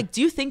 Uri, like,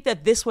 do you think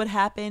that this would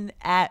happen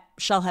at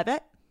Shalhevet?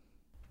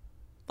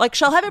 Like,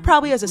 Shalhevet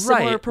probably has a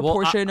similar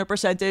proportion or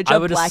percentage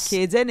of black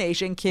kids and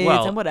Asian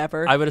kids and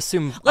whatever. I would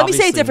assume. Let me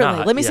say it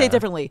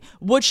differently.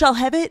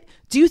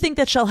 Do you think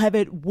that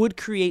Shalhevet would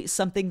create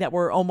something that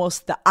were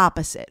almost the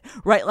opposite,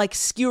 right? Like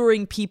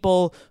skewering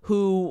people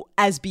who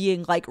as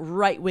being like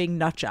right-wing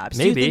nut jobs.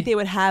 Maybe. Do you think they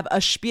would have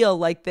a spiel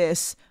like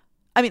this?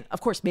 I mean, of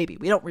course, maybe.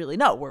 We don't really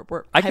know. We're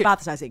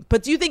hypothesizing.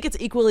 But do you think it's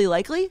equally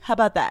likely? How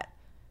about that?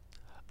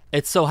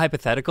 It's so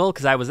hypothetical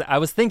because I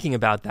was thinking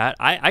about that.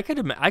 I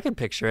could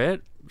picture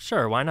it.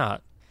 Sure, why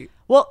not?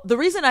 Well, the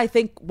reason I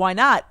think why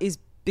not is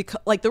because,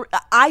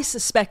 I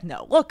suspect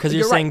no. Look, because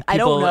you're saying right.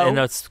 People in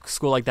a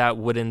school like that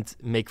wouldn't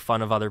make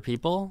fun of other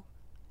people?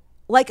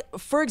 Like,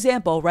 for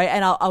example, right,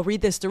 and I'll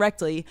read this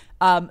directly,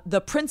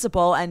 the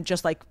principal, and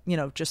just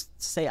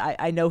say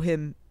I know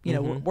him,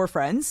 we're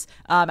friends.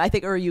 I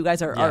think, or you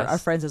guys are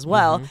friends as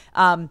well.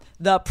 Mm-hmm.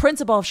 The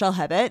principal of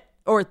Shalhevet,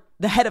 or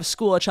the head of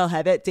school at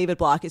Shalhevet, David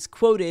Block, is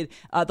quoted,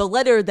 the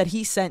letter that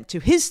he sent to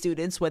his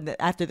students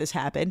after this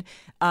happened.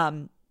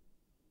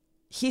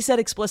 He said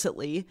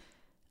explicitly,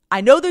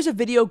 I know there's a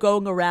video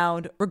going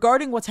around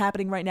regarding what's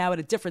happening right now at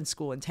a different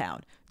school in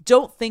town.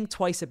 Don't think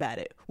twice about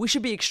it. We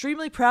should be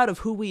extremely proud of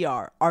who we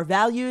are, our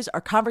values,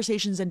 our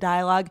conversations and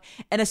dialogue,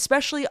 and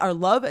especially our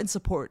love and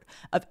support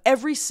of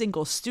every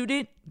single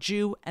student,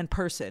 Jew, and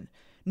person.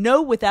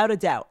 Know without a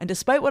doubt, and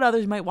despite what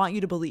others might want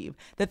you to believe,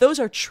 that those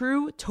are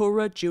true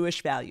Torah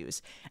Jewish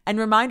values. And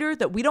reminder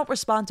that we don't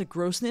respond to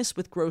grossness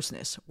with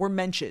grossness. We're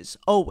mensches,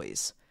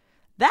 always.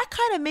 That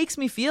kind of makes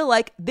me feel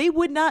like they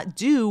would not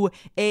do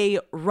a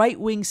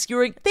right-wing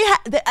skewering.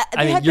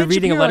 You're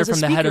reading a letter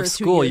from the head of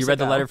school. You read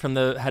the letter from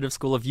the head of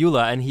school of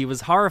Eula, and he was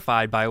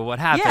horrified by what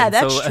happened. Yeah,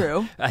 that's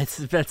true.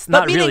 That's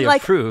not really a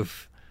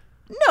proof.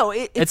 No,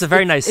 it's a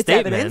very nice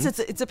statement.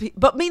 Evidence.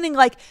 But meaning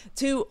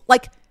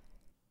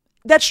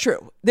that's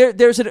true.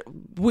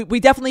 We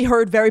definitely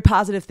heard very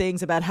positive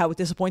things about how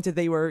disappointed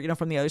they were,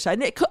 from the other side.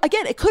 And it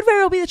could very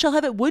well be that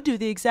Shalhevet would do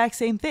the exact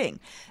same thing.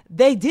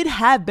 They did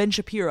have Ben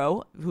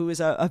Shapiro, who is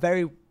a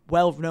very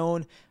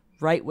well-known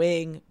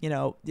right-wing,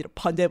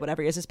 pundit,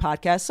 whatever he is, his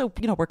podcast. So,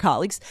 we're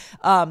colleagues.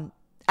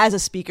 As a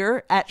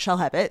speaker at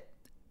Shalhevet,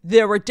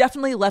 there were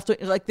definitely left-wing,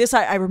 like this,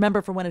 I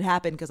remember from when it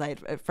happened because I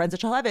had friends at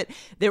Shalhevet.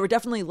 There were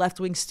definitely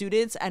left-wing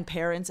students and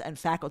parents and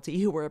faculty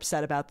who were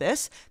upset about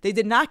this. They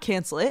did not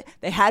cancel it.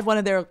 They had one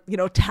of their,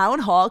 town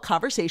hall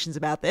conversations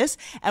about this.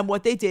 And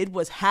what they did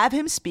was have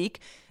him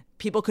speak.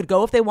 People could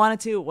go if they wanted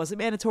to. It wasn't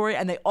mandatory.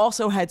 And they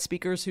also had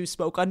speakers who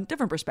spoke on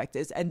different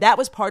perspectives. And that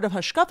was part of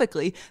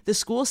Hashkafically. The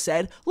school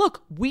said,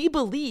 look, we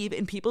believe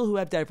in people who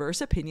have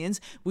diverse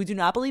opinions. We do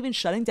not believe in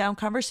shutting down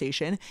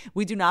conversation.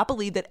 We do not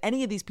believe that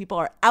any of these people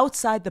are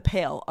outside the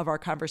pale of our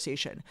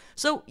conversation.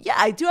 So, yeah,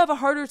 I do have a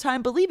harder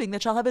time believing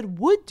that Shalhevet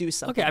would do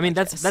something. Okay, I mean,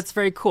 like that's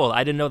very cool.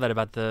 I didn't know that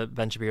about the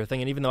Ben Shapiro thing.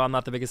 And even though I'm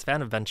not the biggest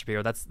fan of Ben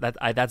Shapiro,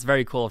 that's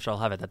very cool of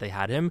Shalhevet that they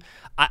had him.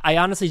 I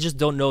honestly just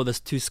don't know the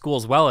two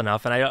schools well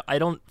enough. And I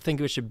don't think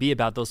it should be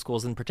about those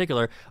schools in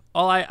particular.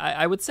 All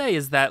I would say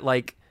is that,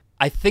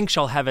 I think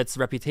Shalhevet's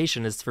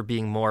reputation is for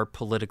being more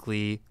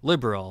politically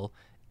liberal,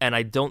 and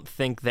I don't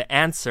think the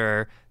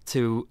answer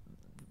to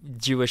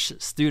Jewish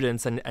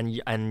students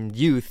and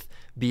youth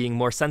being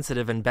more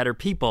sensitive and better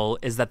people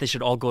is that they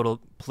should all go to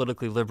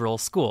politically liberal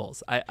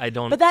schools. I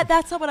don't. But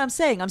that's not what I'm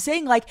saying. I'm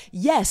saying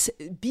yes,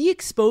 be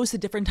exposed to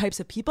different types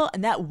of people,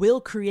 and that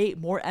will create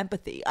more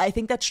empathy. I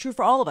think that's true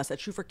for all of us.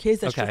 That's true for kids.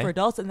 That's true for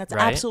adults, and that's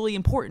absolutely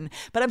important.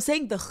 But I'm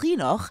saying the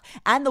chinuch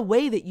and the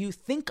way that you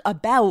think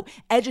about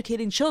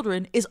educating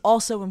children is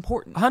also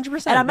important.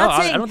 100%. And I'm not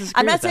saying I don't disagree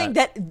I'm not saying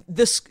that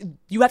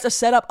you have to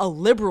set up a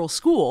liberal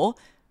school.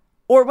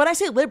 Or when I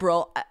say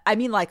liberal, I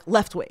mean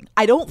left-wing.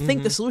 I don't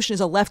think the solution is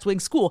a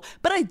left-wing school,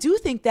 but I do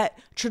think that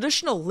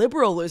traditional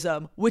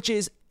liberalism, which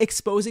is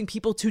exposing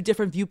people to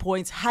different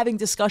viewpoints, having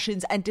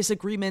discussions and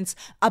disagreements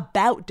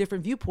about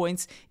different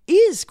viewpoints,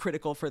 is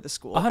critical for the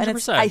school.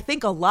 100%. And I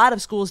think a lot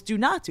of schools do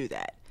not do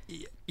that.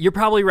 You're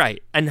probably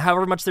right. And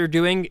however much they're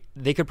doing,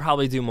 they could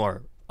probably do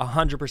more.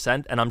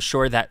 100%. And I'm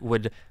sure that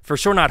would for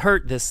sure not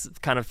hurt this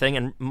kind of thing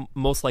and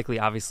most likely,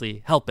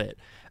 obviously, help it.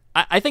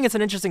 I think it's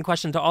an interesting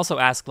question to also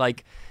ask,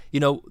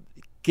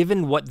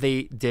 given what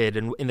they did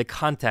in the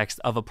context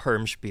of a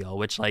perm spiel,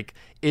 which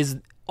is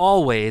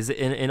always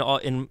in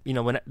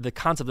when the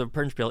concept of a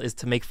perm spiel is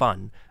to make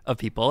fun of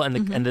people, and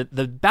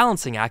the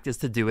balancing act is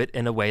to do it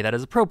in a way that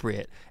is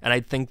appropriate. And I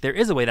think there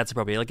is a way that's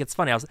appropriate. It's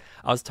funny. I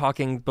was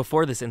talking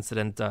before this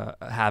incident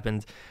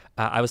happened.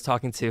 I was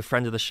talking to a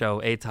friend of the show,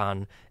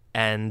 Eitan,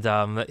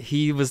 and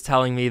he was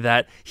telling me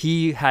that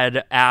he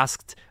had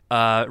asked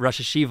Rosh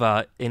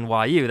Hashiva in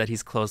YU that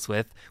he's close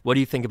with, what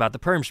do you think about the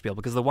perm spiel?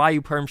 Because the YU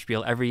perm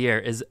spiel every year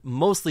is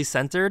mostly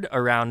centered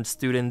around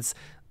students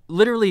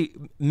literally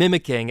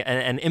mimicking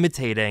and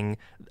imitating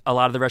a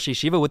lot of the Rosh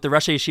Hashiva, with the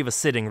Rosh Hashiva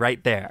sitting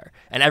right there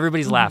and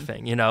everybody's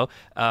laughing,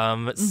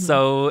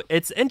 So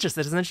it's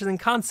interesting. It's an interesting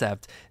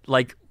concept.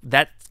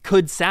 That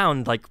could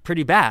sound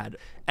pretty bad.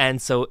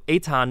 And so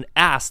Eitan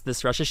asked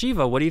this Rosh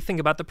Hashiva, what do you think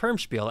about the perm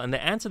spiel? And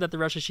the answer that the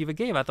Rosh Hashiva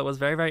gave I thought was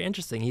very, very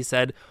interesting. He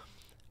said,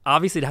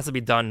 obviously, it has to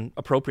be done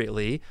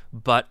appropriately,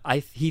 but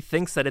he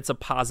thinks that it's a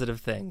positive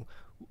thing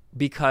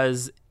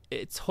because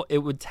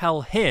it would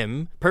tell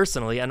him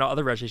personally and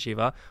other Rosh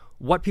Hashiva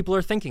what people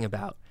are thinking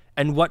about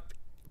and what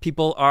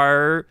people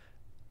are,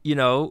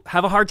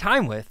 have a hard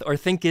time with or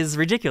think is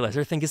ridiculous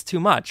or think is too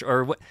much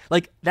or what.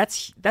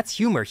 That's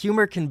humor.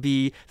 Humor can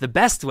be the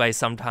best way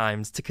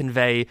sometimes to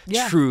convey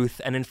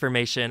truth and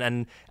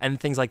information and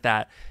things like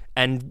that.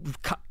 And,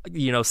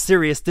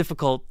 serious,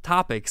 difficult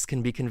topics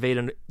can be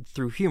conveyed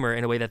through humor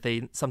in a way that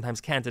they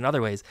sometimes can't in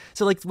other ways.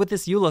 So, with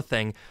this Eula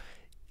thing,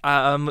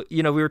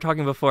 we were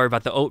talking before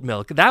about the oat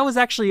milk. That was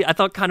actually, I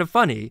thought, kind of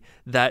funny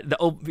that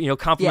the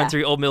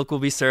complimentary oat milk will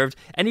be served.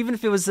 And even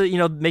if it was,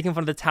 making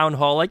fun of the town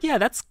hall,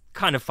 that's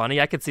kind of funny.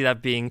 I could see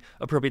that being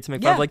appropriate to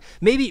make fun of.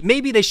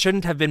 Maybe they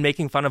shouldn't have been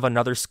making fun of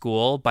another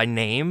school by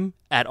name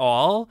at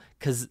all,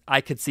 because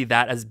I could see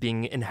that as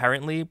being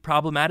inherently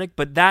problematic.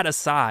 But that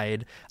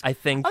aside, I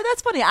think... Oh,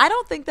 that's funny. I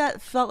don't think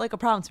that felt like a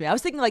problem to me. I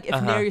was thinking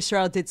if Ner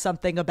Yisrael did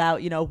something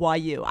about,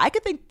 YU, I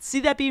could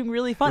see that being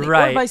really funny, or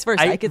vice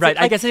versa. I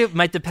guess it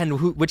might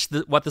depend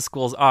what the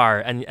schools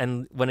are,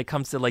 and when it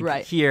comes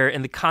to here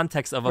in the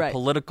context of a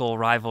political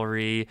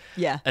rivalry,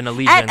 an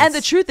allegiance. And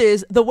the truth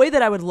is, the way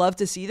that I would love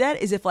to see that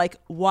is if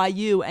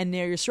YU and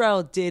Ner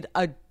Yisrael did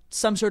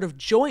some sort of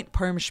joint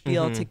perm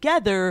spiel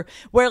together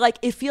where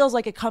it feels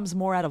like it comes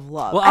more out of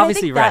love. Well,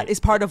 obviously, and I think that is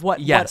part of what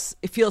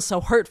it feels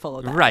so hurtful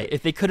about it.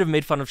 If they could have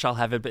made fun of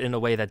Shalhevet, but in a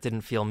way that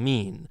didn't feel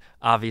mean,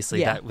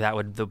 obviously that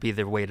would be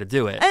the way to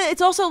do it. And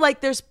it's also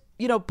there's,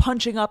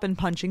 punching up and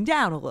punching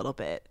down a little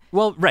bit.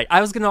 Well, right.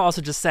 I was going to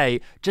also just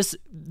say, this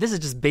is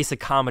just basic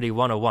comedy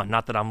 101.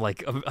 Not that I'm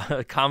like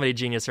a comedy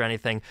genius or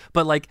anything,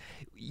 but like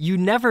you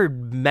never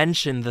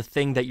mention the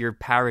thing that you're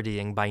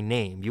parodying by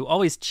name. You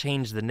always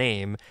change the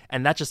name,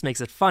 and that just makes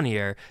it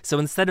funnier. So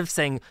instead of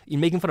saying, you're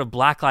making fun of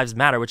Black Lives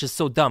Matter, which is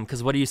so dumb,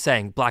 because what are you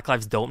saying? Black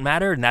lives don't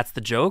matter, and that's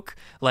the joke?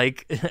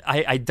 Like,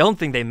 I don't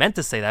think they meant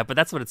to say that, but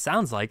that's what it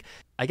sounds like.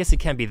 I guess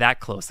it can't be that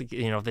close.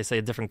 You know, if they say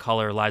a different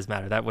color, lives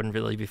matter, that wouldn't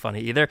really be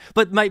funny either.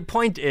 But my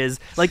point is,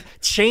 like,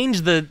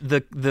 change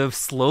the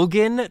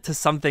slogan to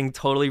something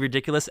totally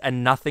ridiculous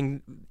and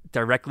nothing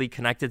directly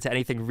connected to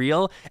anything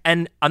real.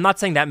 And I'm not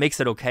saying that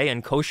makes it okay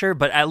and kosher,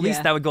 but at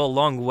least that would go a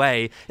long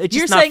way.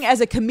 You're saying as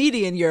a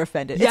comedian you're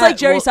offended. Yeah, it's like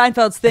Jerry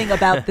Seinfeld's thing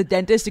about the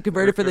dentist who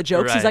converted for the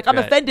jokes. Right, He's like, I'm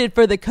offended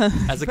for the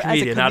as a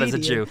comedian, not as a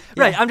Jew.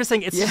 Yeah. Right. I'm just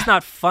saying it's just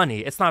not funny.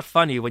 It's not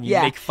funny when you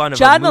make fun of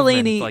John a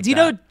movement Mulaney. like do you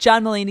know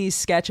John Mulaney's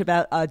sketch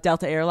about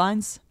Delta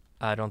Airlines?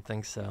 I don't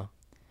think so.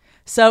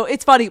 So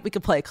it's funny. We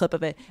could play a clip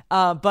of it.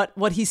 But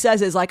what he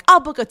says is like,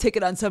 I'll book a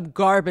ticket on some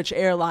garbage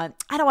airline.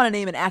 I don't want to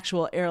name an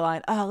actual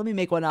airline. Let me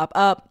make one up.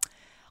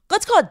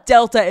 Let's call it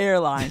Delta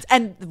Airlines.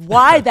 And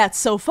why that's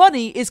so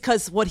funny is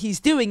because what he's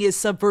doing is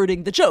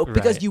subverting the joke.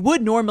 Because you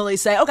would normally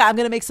say, okay, I'm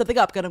going to make something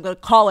up. I'm going to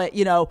call it,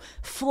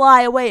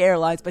 Fly Away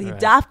Airlines. But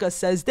Dafka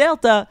says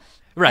Delta.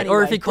 Right, anyway,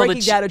 or if he called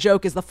breaking down a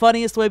joke is the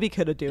funniest way we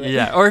could have do it.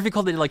 Yeah, or if he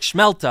called it like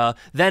Schmelta,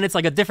 then it's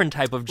like a different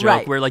type of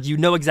joke where like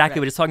exactly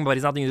what he's talking about.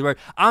 He's not using the word.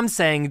 I'm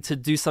saying to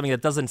do something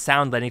that doesn't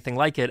sound anything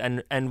like it,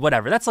 and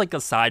whatever. That's like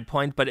a side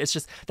point, but it's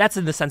just that's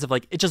in the sense of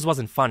like it just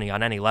wasn't funny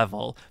on any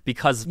level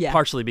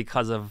partially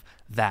because of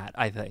that.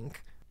 I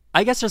think.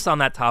 I guess just on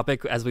that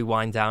topic, as we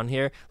wind down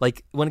here,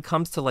 like when it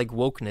comes to like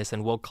wokeness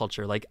and woke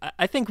culture, like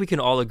I think we can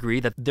all agree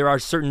that there are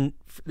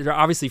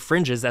obviously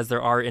fringes as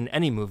there are in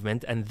any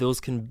movement, and those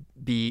can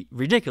be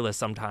ridiculous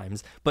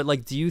sometimes. But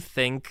like, do you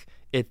think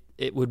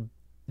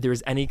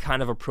there's any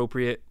kind of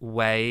appropriate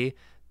way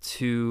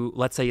to,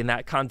 let's say in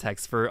that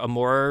context, for a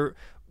more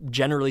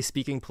generally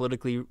speaking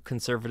politically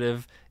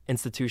conservative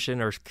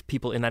institution or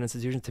people in that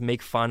institution to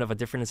make fun of a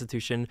different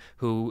institution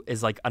who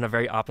is like on a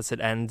very opposite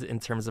end in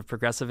terms of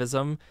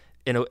progressivism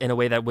in a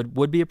way that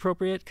would be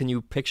appropriate? Can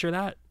you picture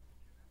that?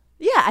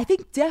 Yeah, I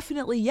think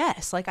definitely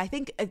yes. Like I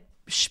think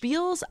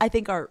spiels I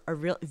think are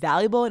real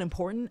valuable and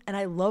important, and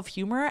I love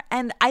humor,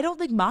 and I don't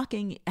think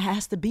mocking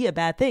has to be a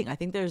bad thing. I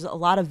think there's a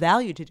lot of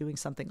value to doing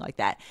something like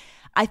that.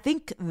 I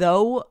think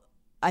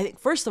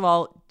first of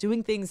all,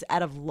 doing things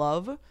out of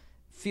love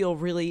feel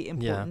really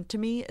important to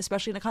me,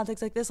 especially in a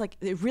context like this. Like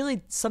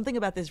something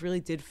about this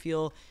really did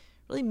feel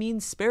really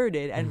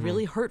mean-spirited and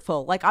really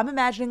hurtful. Like I'm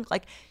imagining,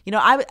 like,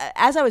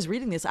 as I was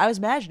reading this, I was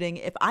imagining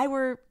if I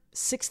were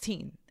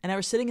 16 and I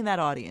were sitting in that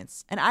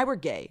audience and I were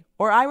gay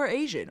or I were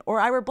Asian or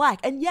I were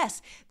black. And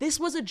yes, this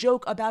was a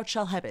joke about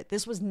Shalhevet.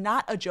 This was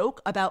not a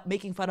joke about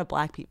making fun of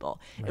black people.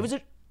 Right. It was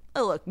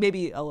look,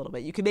 maybe a little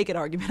bit. You can make an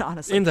argument,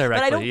 honestly. Indirectly,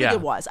 but I don't think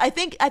it was. I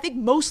think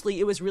mostly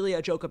it was really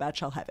a joke about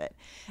Shalhevet.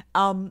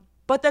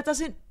 But that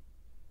doesn't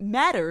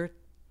matter,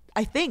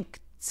 I think,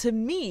 to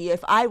me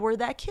if I were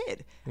that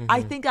kid.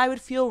 I think I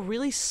would feel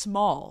really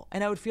small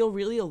and I would feel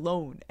really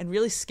alone and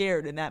really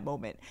scared in that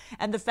moment.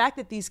 And the fact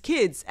that these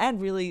kids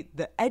and really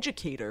the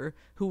educator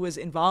who was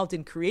involved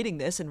in creating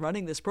this and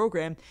running this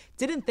program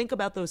didn't think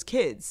about those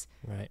kids,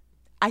 right,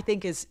 I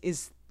think is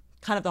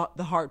kind of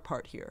the hard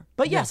part here.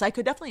 But yes, I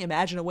could definitely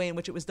imagine a way in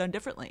which it was done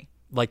differently.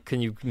 Like,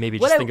 can you maybe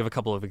just think of a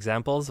couple of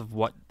examples of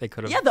what they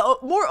could have... Yeah,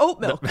 more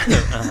oat milk.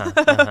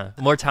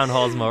 More town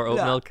halls, more oat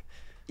milk.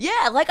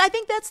 Yeah, like, I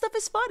think that stuff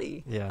is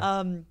funny.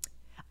 Yeah.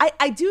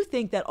 I do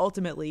think that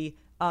ultimately,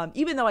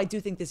 even though I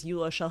do think this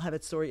Eula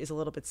Shalhevet story is a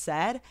little bit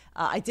sad,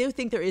 I do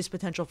think there is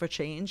potential for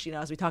change.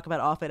 As we talk about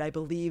often, I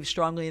believe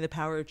strongly in the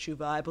power of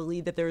tshuva. I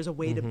believe that there is a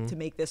way to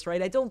make this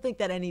right. I don't think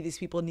that any of these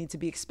people need to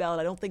be expelled.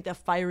 I don't think that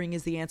firing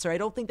is the answer. I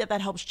don't think that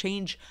helps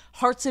change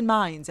hearts and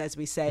minds, as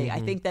we say.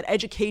 I think that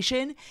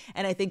education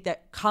and I think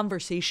that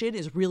conversation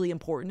is really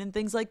important in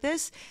things like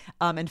this,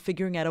 and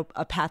figuring out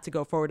a path to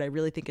go forward I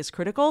really think is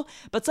critical.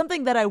 But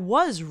something that I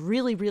was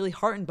really, really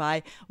heartened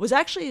by was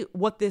actually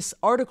what this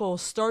article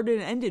started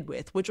and ended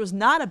with, which was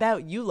not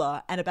about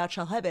Eula and about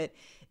Shalhevet.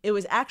 It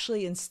was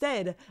actually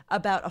instead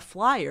about a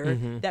flyer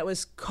that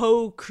was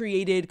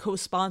co-created,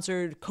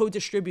 co-sponsored,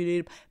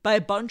 co-distributed by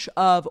a bunch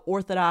of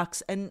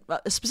Orthodox and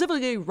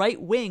specifically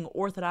right-wing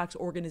Orthodox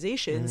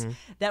organizations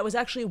that was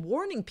actually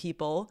warning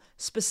people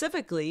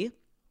specifically,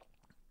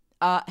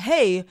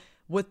 hey,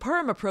 with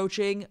Purim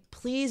approaching,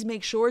 please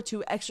make sure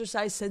to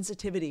exercise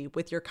sensitivity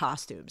with your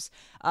costumes.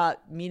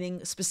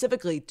 Meaning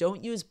specifically,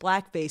 don't use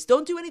blackface.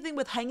 Don't do anything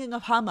with hanging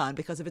of Haman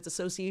because of its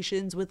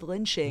associations with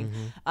lynching.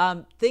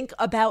 Think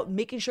about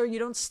making sure you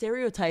don't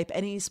stereotype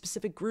any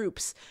specific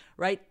groups,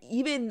 right?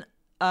 Even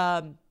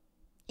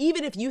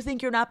even if you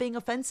think you're not being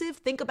offensive,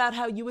 think about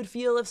how you would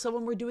feel if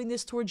someone were doing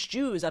this towards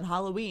Jews on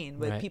Halloween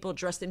with people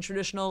dressed in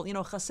traditional,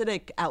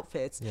 Hasidic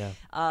outfits. Yeah.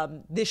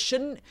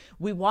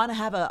 We want to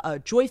have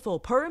a joyful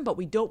Purim, but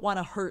we don't want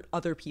to hurt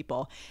other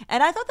people.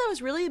 And I thought that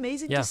was really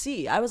amazing to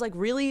see. I was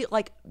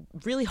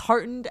really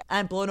heartened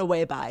and blown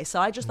away by.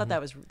 So I just thought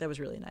that was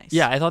really nice.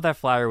 Yeah, I thought that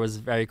flyer was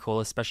very cool,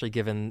 especially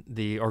given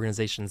the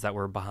organizations that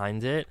were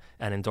behind it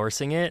and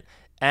endorsing it.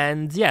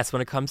 And yes,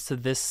 when it comes to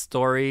this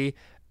story,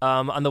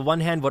 on the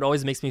one hand, what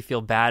always makes me feel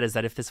bad is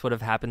that if this would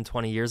have happened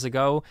 20 years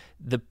ago,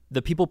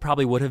 the people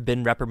probably would have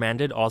been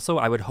reprimanded also,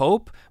 I would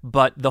hope,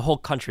 but the whole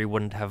country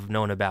wouldn't have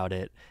known about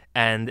it.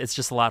 And it's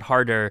just a lot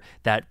harder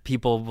that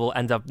people will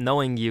end up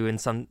knowing you in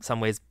some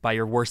ways by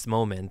your worst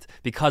moment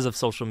because of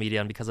social media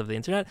and because of the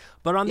internet.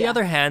 But on the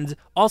other hand,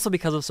 also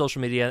because of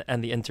social media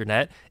and the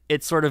internet,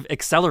 it sort of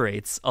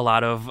accelerates a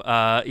lot of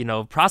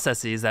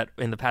processes that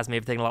in the past may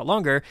have taken a lot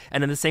longer.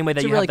 And in the same way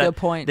that good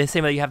point. The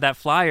same way you have that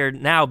flyer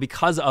now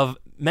because of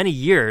many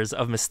years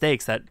of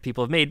mistakes that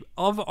people have made,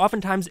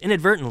 oftentimes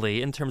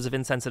inadvertently in terms of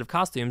insensitive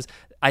costumes,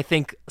 I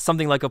think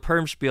something like a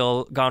Purim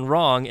spiel gone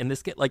wrong in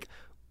this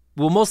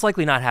will most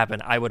likely not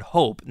happen, I would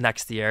hope,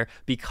 next year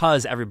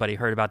because everybody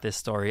heard about this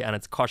story and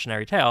it's a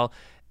cautionary tale.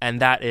 And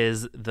that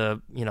is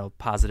the,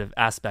 positive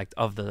aspect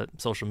of the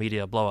social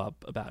media blow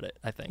up about it,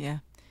 I think. Yeah.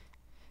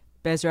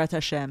 Bezrat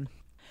Hashem.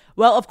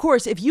 Well, of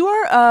course, if you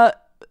are...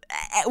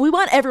 we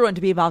want everyone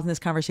to be involved in this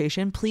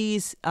conversation.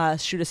 Please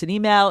shoot us an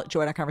email,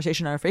 join our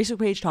conversation on our Facebook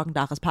page, Talking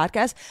Tachlis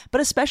Podcast. But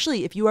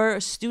especially if you are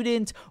a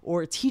student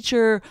or a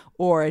teacher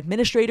or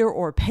administrator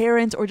or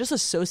parent or just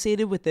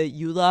associated with the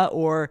Eula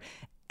or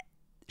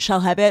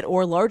Shalhevet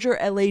or larger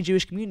LA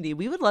Jewish community,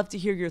 we would love to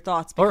hear your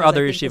thoughts. Or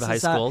other yeshiva high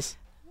schools.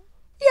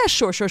 Yeah,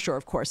 sure,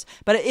 of course.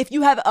 But if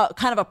you have a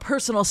kind of a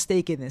personal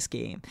stake in this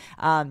game,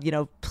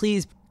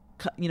 please,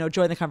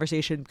 join the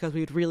conversation because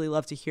we'd really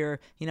love to hear,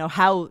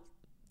 how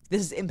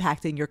this is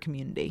impacting your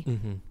community.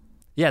 Mm-hmm.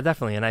 Yeah,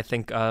 definitely. And I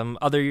think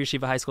other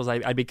yeshiva high schools,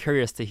 I'd be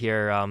curious to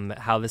hear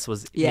how this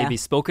was maybe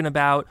spoken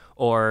about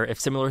or if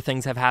similar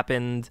things have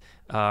happened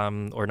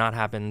or not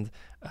happened.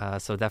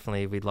 So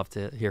definitely we'd love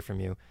to hear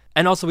from you.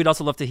 And also, we'd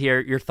also love to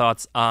hear your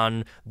thoughts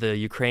on the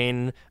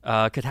Ukraine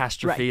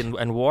catastrophe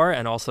and war,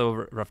 and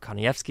also Rav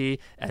Kanievsky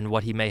and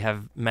what he may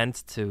have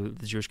meant to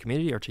the Jewish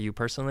community or to you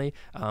personally.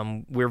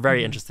 We're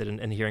very interested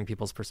in hearing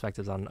people's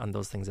perspectives on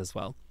those things as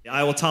well.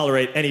 I will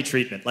tolerate any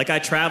treatment. Like I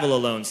travel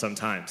alone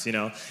sometimes,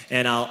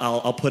 and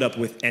I'll put up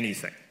with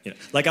anything.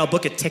 Like I'll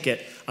book a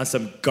ticket on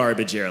some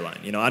garbage airline.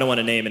 I don't want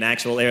to name an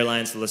actual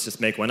airline, so let's just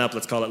make one up.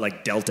 Let's call it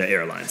like Delta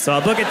Airlines. So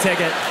I'll book a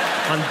ticket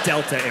on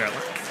Delta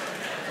Airlines.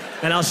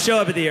 And I'll show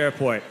up at the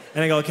airport,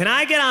 and I go, "Can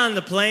I get on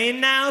the plane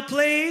now,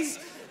 please?"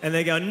 And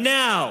they go,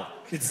 "No,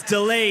 it's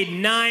delayed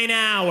 9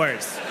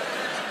 hours."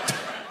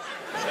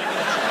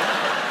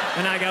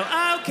 And I go,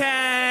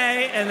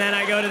 "Okay." And then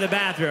I go to the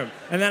bathroom.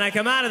 And then I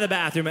come out of the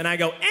bathroom, and I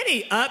go,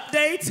 "Any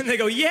updates?" And they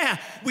go, "Yeah,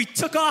 we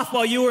took off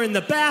while you were in the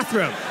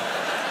bathroom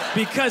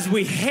because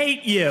we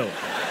hate you.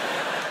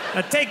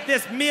 Now take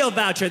this meal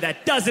voucher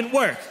that doesn't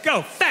work.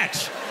 Go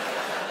fetch."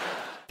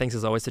 Thanks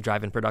as always to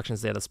Drive-In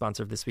Productions. They are the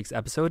sponsor of this week's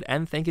episode.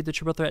 And thank you to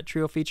Triple Threat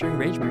Trio featuring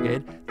Rage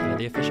Brigade. They are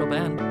the official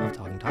band of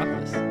Talking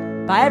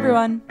Tachlis. Bye,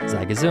 everyone.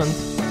 Sei gesund.